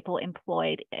young people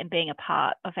employed and being a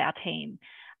part of our team.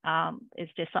 Is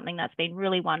just something that's been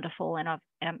really wonderful, and I've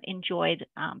enjoyed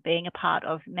being a part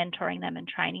of mentoring them and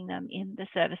training them in the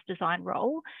service design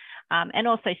role, and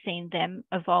also seeing them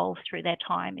evolve through their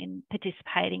time in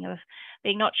participating, of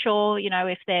being not sure, you know,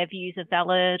 if their views are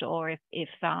valid, or if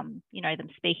you know, them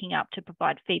speaking up to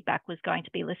provide feedback was going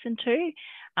to be listened to,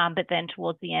 but then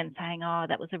towards the end saying, oh,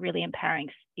 that was a really empowering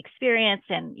experience,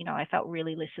 and, you know, I felt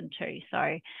really listened to. So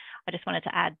I just wanted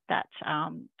to add that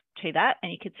to that, and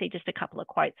you could see just a couple of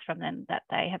quotes from them that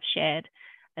they have shared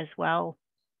as well.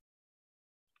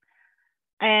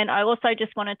 And I also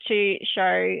just wanted to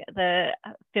show the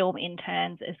film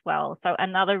interns as well. So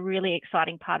another really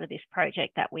exciting part of this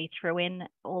project that we threw in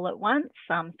all at once.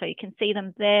 So you can see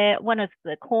them there. One of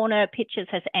the corner pictures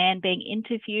has Anne being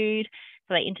interviewed.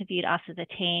 So they interviewed us as a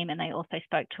team, and they also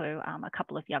spoke to a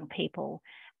couple of young people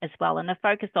as well. And the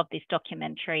focus of this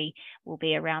documentary will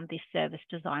be around this service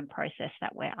design process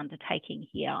that we're undertaking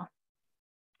here.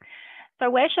 So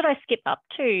where should I skip up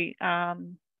to,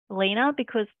 Lena?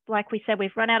 Because like we said,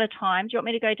 we've run out of time. Do you want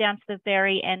me to go down to the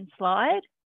very end slide,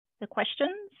 the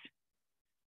questions?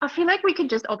 I feel like we could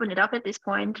just open it up at this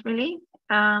point, really.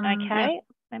 Okay, yeah.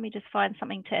 Let me just find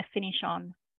something to finish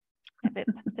on.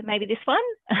 Maybe this one?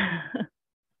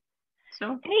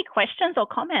 Sure. Any questions or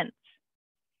comments?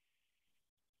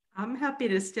 I'm happy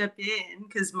to step in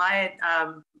because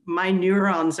my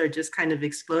neurons are just kind of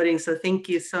exploding. So thank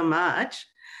you so much.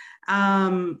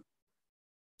 I'm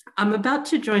about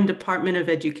to join Department of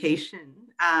Education,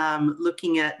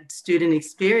 looking at student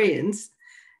experience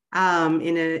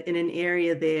in an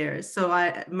area there. So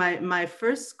my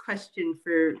first question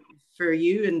for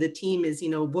you and the team is, you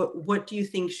know, what do you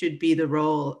think should be the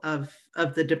role of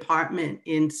the department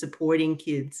in supporting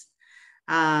kids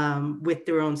with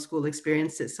their own school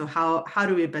experiences? So how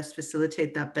do we best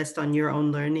facilitate that based on your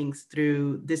own learnings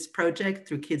through this project,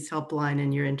 through Kids Helpline,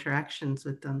 and your interactions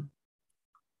with them?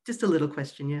 Just a little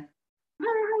question, yeah.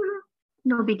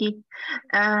 No biggie.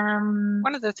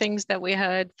 One of the things that we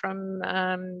heard from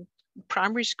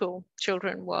primary school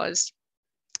children was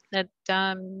that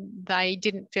they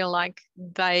didn't feel like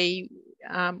they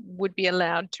would be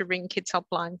allowed to ring kids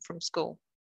helpline from school,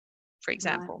 for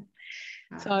example.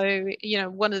 Right. So, you know,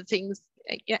 one of the things,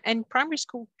 and primary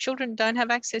school children don't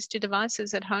have access to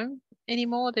devices at home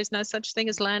anymore. There's no such thing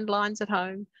as landlines at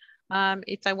home.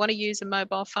 If they want to use a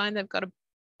mobile phone, they've got to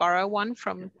borrow one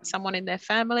from someone in their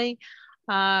family.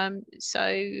 While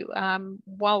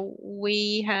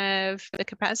we have the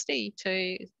capacity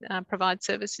to provide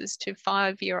services to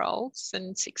 5-year-olds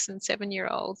and 6- and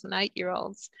 7-year-olds and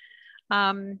 8-year-olds,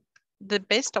 the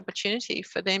best opportunity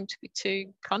for them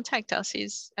to contact us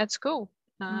is at school.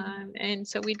 And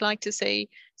so we'd like to see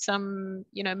some,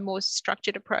 you know, more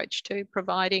structured approach to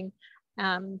providing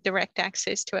direct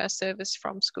access to our service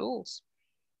from schools.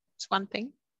 It's one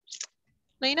thing.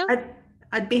 Lena?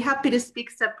 I'd be happy to speak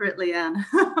separately, Anne.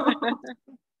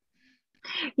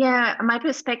 Yeah, my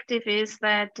perspective is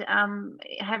that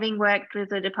having worked with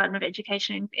the Department of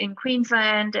Education in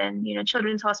Queensland and, you know,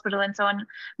 Children's Hospital and so on,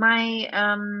 my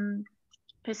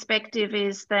perspective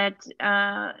is that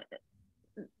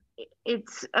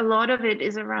it's a lot of it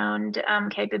is around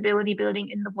capability building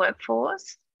in the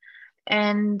workforce,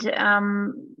 and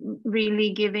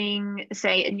really giving,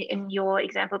 say, in your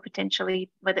example, potentially,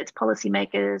 whether it's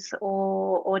policymakers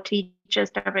or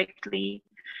teachers directly,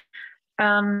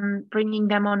 bringing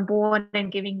them on board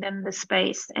and giving them the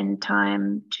space and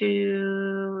time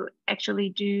to actually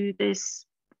do this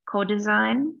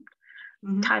co-design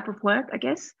type of work, I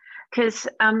guess. Because,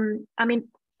 I mean,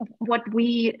 what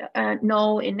we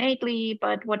know innately,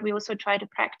 but what we also try to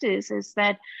practice is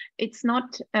that it's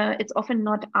often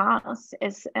not us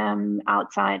as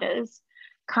outsiders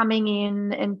coming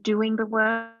in and doing the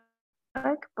work,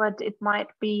 but it might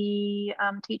be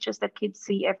teachers that kids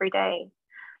see every day.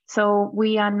 So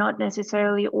we are not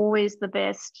necessarily always the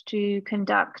best to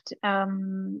conduct,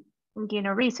 you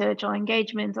know, research or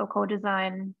engagements or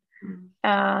co-design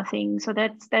things. So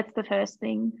that's the first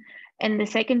thing. And the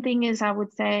second thing is, I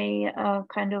would say,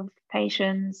 kind of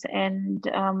patience and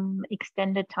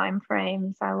extended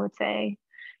timeframes, I would say,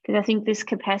 because I think this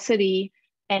capacity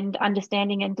and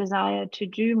understanding and desire to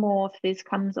do more of this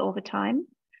comes over time.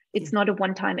 It's not a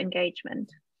one-time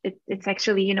engagement. It's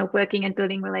actually, you know, working and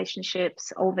building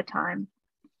relationships over time.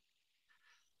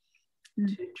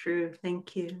 True.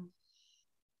 Thank you.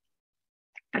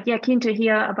 But yeah, keen to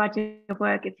hear about your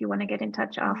work. If you want to get in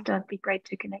touch after, it'd be great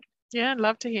to connect. Yeah, I'd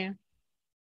love to hear.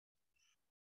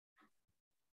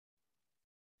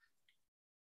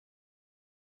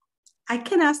 I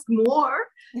can ask more.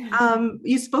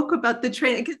 You spoke about the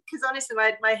training, because honestly,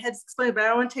 my head's exploding, but I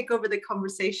don't want to take over the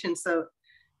conversation. So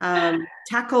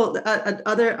tackle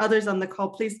others on the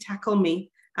call, please tackle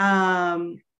me.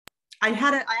 I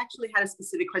actually had a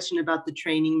specific question about the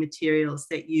training materials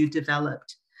that you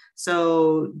developed.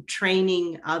 So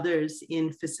training others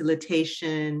in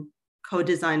facilitation,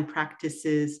 co-design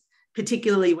practices,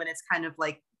 particularly when it's kind of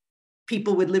like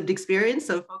people with lived experience,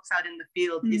 so folks out in the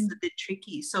field, is a bit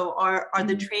tricky. So are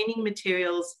the training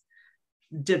materials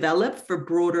developed for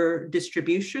broader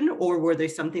distribution, or were they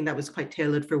something that was quite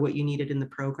tailored for what you needed in the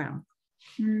program?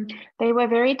 They were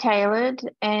very tailored,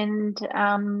 and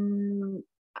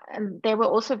they were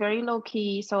also very low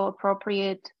key, so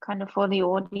appropriate kind of for the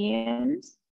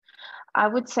audience. I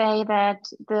would say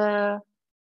that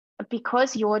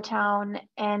because Yourtown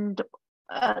and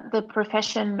the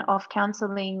profession of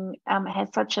counseling has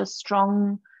such a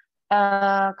strong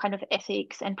kind of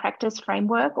ethics and practice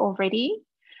framework already,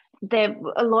 there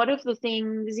a lot of the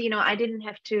things, you know, I didn't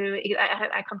have to,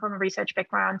 I come from a research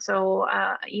background, so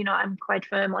you know, I'm quite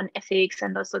firm on ethics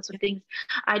and those sorts of things.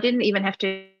 I didn't even have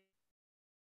to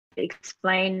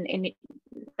explain any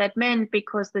that meant,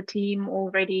 because the team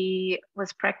already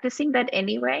was practicing that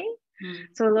anyway.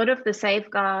 So a lot of the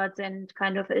safeguards and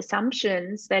kind of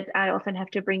assumptions that I often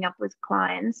have to bring up with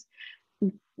clients,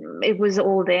 it was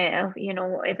all there. You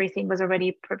know, everything was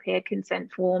already prepared,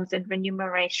 consent forms and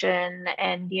remuneration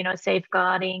and, you know,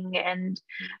 safeguarding and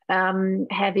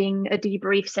having a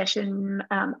debrief session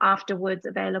afterwards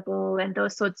available, and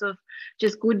those sorts of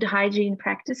just good hygiene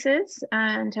practices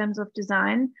in terms of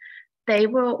design. They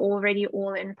were already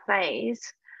all in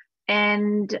place.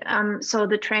 And so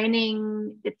the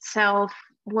training itself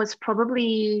was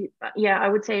probably, I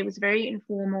would say it was very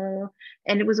informal,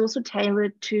 and it was also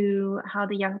tailored to how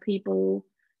the young people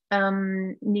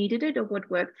needed it or what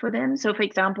worked for them. So for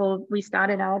example, we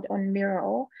started out on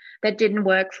Miro. That didn't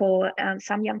work for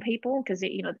some young people, because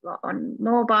you know, on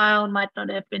mobile might not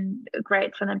have been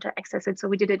great for them to access it. So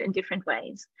we did it in different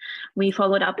ways. We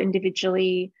followed up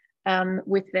individually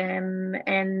with them.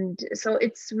 And so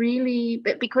it's really,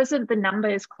 because the number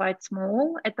is quite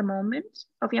small at the moment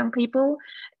of young people,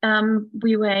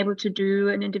 we were able to do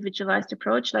an individualized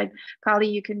approach. Like Carly,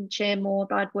 you can share more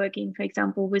about working, for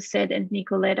example, with Sed and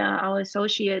Nicoletta, our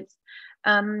associates.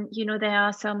 You know, there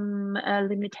are some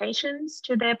limitations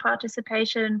to their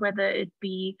participation, whether it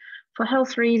be for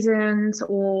health reasons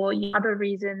or other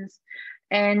reasons.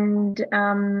 And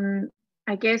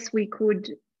I guess we could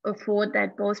afford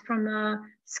that both from a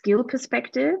skill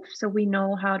perspective, so we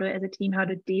know how to, as a team, how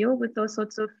to deal with those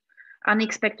sorts of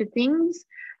unexpected things,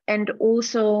 and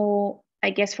also I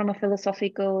guess from a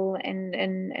philosophical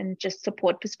and just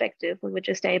support perspective, we were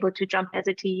just able to jump as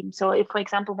a team. So if, for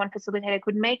example, one facilitator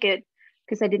couldn't make it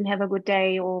because they didn't have a good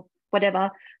day or whatever,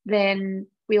 then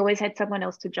we always had someone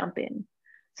else to jump in.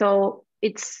 So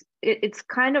it's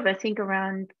kind of, I think,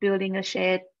 around building a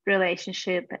shared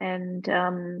relationship.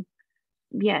 And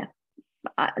yeah,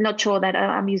 I'm not sure that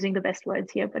I'm using the best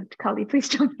words here, but Carly, please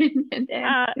jump in.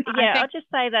 Yeah, I'll just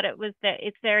say that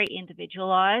it's very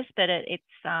individualized, but it's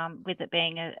with it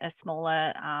being a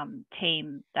smaller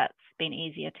team, that's been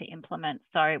easier to implement.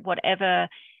 So whatever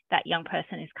that young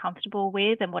person is comfortable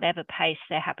with and whatever pace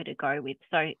they're happy to go with.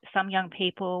 So some young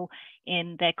people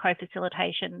in their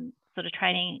co-facilitation sort of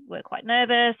training were quite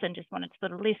nervous and just wanted to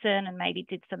sort of listen and maybe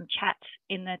did some chat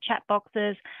in the chat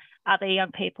boxes. Other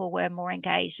young people were more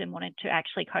engaged and wanted to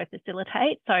actually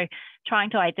co-facilitate. So trying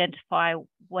to identify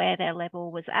where their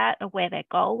level was at or where their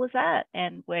goal was at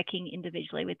and working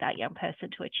individually with that young person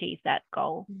to achieve that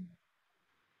goal.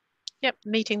 Yep,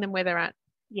 meeting them where they're at.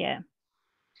 Yeah.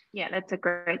 Yeah, that's a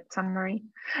great summary.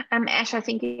 Ash, I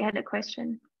think you had a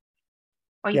question.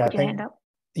 Or you put your hand up.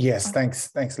 Yes, okay.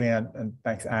 Thanks, Leanne, and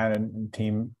thanks, Anne and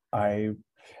team. I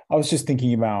was just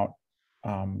thinking about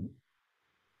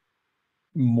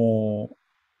more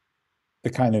the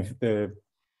kind of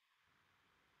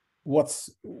what's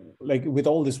like with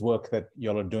all this work that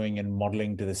y'all are doing and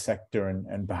modeling to the sector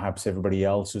and perhaps everybody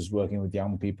else who's working with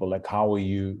young people, like how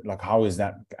is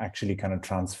that actually kind of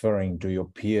transferring to your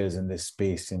peers in this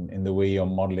space in the way you're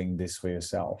modeling this for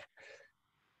yourself?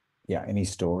 Yeah, any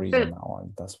stories on that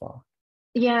one thus far?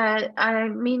 Yeah, I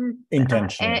mean,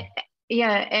 intentional.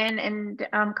 Yeah, and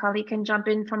Carly can jump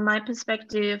in from my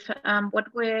perspective. What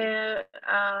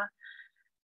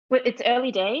it's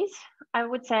early days, I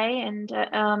would say, and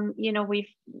you know, we've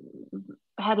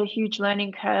had a huge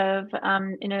learning curve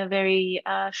in a very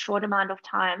short amount of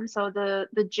time. So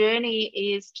the journey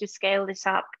is to scale this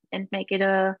up and make it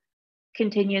a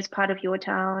continuous part of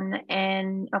Yourtown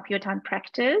and of Yourtown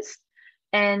practice.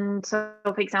 And so,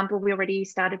 for example, we already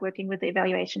started working with the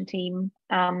evaluation team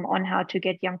on how to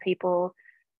get young people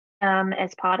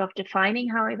as part of defining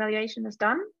how evaluation is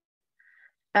done.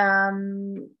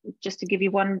 Just to give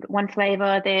you one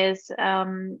flavor, there's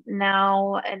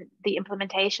now the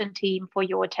implementation team for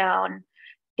Yourtown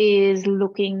is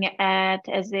looking at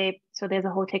so there's a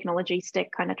whole technology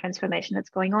stack kind of transformation that's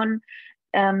going on.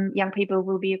 Young people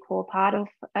will be a core part of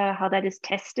how that is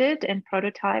tested and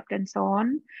prototyped and so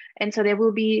on. And so there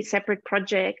will be separate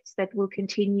projects that will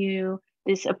continue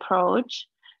this approach.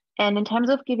 And in terms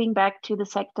of giving back to the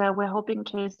sector, we're hoping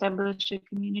to establish a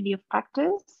community of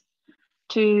practice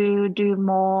to do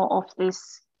more of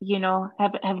this, you know,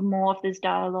 have more of this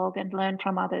dialogue and learn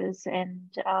from others, and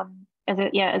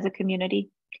as a community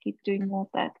to keep doing more of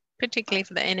that. Particularly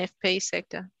for the NFP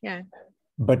sector, yeah.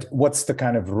 But what's the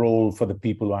kind of role for the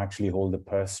people who actually hold the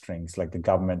purse strings, like the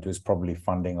government who's probably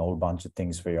funding a whole bunch of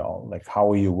things for y'all? Like,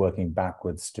 how are you working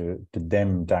backwards to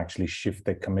them to actually shift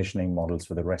their commissioning models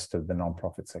for the rest of the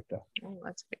nonprofit sector? Oh,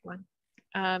 that's a big one.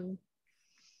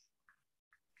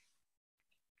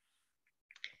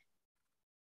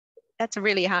 That's a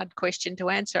really hard question to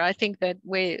answer. I think that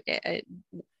we're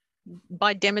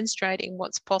by demonstrating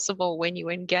what's possible when you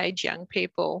engage young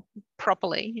people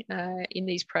properly in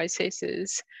these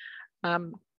processes,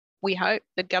 we hope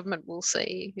that government will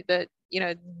see that, you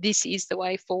know, this is the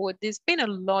way forward. There's been a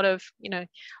lot of, you know,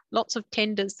 lots of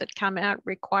tenders that come out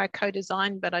require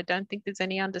co-design, but I don't think there's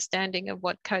any understanding of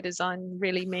what co-design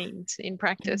really means in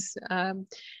practice. You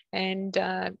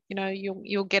know,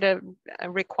 you'll get a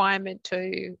requirement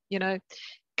to, you know,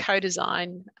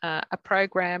 co-design a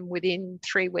program within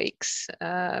 3 weeks.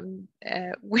 Where,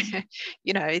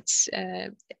 you know, it's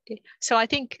so I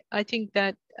think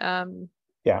that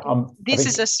this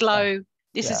is a slow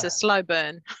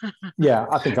burn. Yeah,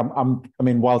 I think I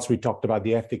mean, whilst we talked about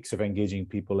the ethics of engaging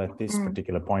people at this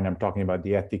particular point, I'm talking about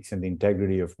the ethics and the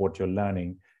integrity of what you're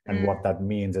learning and what that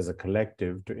means as a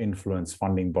collective to influence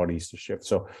funding bodies to shift.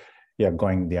 So yeah,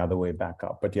 going the other way back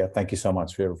up. But yeah, thank you so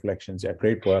much for your reflections. Yeah,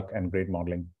 great work and great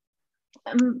modeling.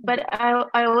 But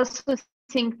I also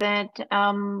think that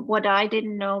what I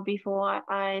didn't know before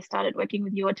I started working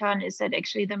with Yourtown is that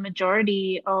actually the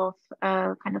majority of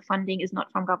kind of funding is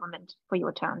not from government for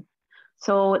Yourtown.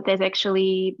 So there's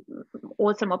actually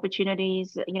awesome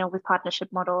opportunities, you know, with partnership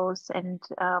models and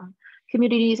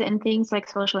communities and things like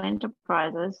social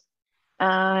enterprises,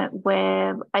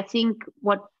 where I think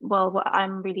what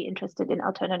I'm really interested in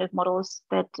alternative models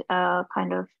that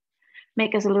kind of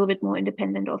make us a little bit more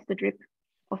independent of the drip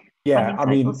of Yeah, funding I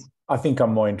mean, cycles. I think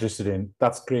I'm more interested in,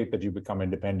 that's great that you become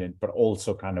independent, but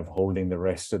also kind of holding the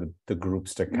rest of the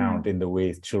groups to account in the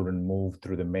way children move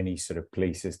through the many sort of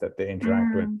places that they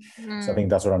interact with. So I think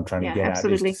that's what I'm trying to get at,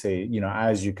 is to say, you know,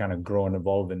 as you kind of grow and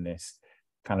evolve in this,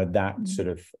 kind of that sort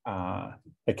of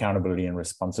accountability and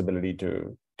responsibility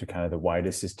to kind of the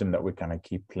wider system that we kind of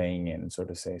keep playing in, so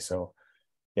to say. So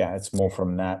yeah, it's more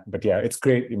from that. But yeah, it's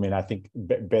great. I mean, I think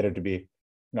better to be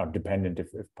not dependent if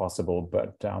possible,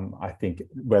 but I think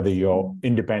whether you're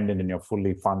independent and you're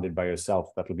fully funded by yourself,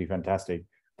 that'll be fantastic,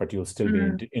 but you'll still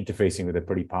be interfacing with a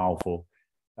pretty powerful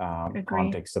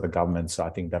context of the government. So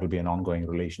I think that'll be an ongoing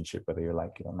relationship, whether you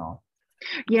like it or not.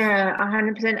 Yeah,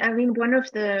 100%. I mean, one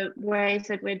of the ways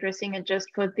that we're addressing it just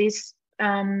for this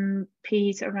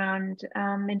piece around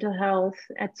mental health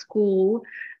at school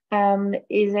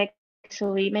is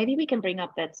actually, maybe we can bring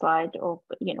up that slide, or,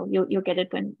 you know, you'll get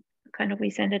it when kind of we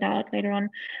send it out later on.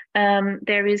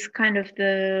 There is kind of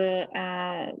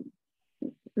the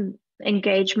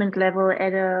engagement level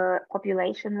at a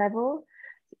population level.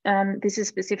 This is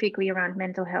specifically around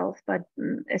mental health, but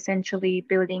essentially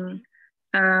building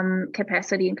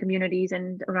capacity in communities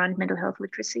and around mental health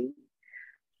literacy.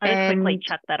 I'll just quickly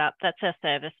chuck that up. That's a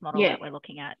service model that we're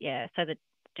looking at. Yeah, so the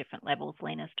different levels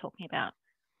Lena's talking about.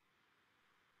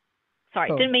 Sorry,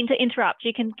 didn't mean to interrupt.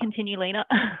 You can continue, Lena.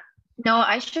 No,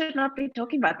 I should not be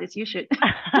talking about this. You should.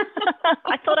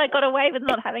 I thought I got away with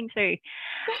not having to.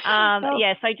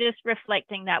 Yeah, so just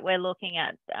reflecting that we're looking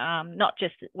at not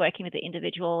just working with the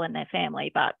individual and their family,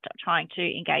 but trying to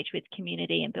engage with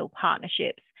community and build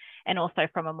partnerships, and also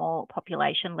from a more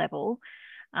population level.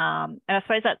 And I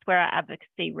suppose that's where our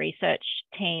advocacy research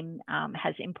team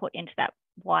has input into that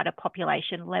wider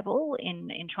population level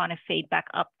in trying to feed back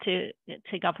up to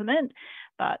government.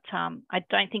 But I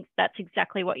don't think that's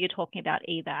exactly what you're talking about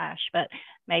either, Ash, but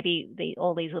maybe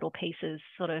all these little pieces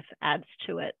sort of adds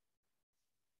to it.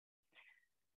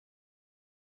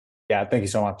 Yeah, thank you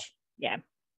so much. Yeah.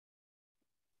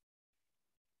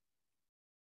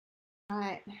 All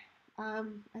right.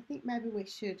 I think maybe we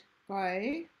should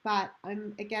go, but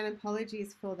again,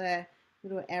 apologies for the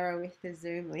little error with the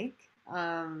Zoom link.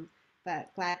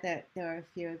 But glad that there are a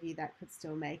few of you that could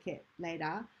still make it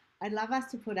later. I'd love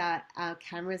us to put our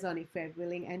cameras on if we're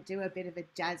willing and do a bit of a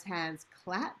jazz hands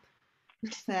clap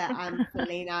for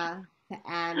Lena, for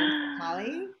Anne, and for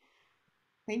Carly.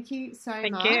 Thank you so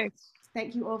much. You.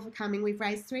 Thank you all for coming. We've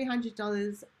raised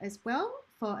 $300 as well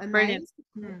for Amaze.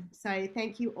 So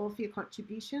thank you all for your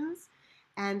contributions,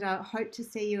 and hope to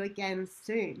see you again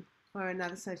soon for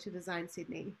another Social Design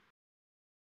Sydney.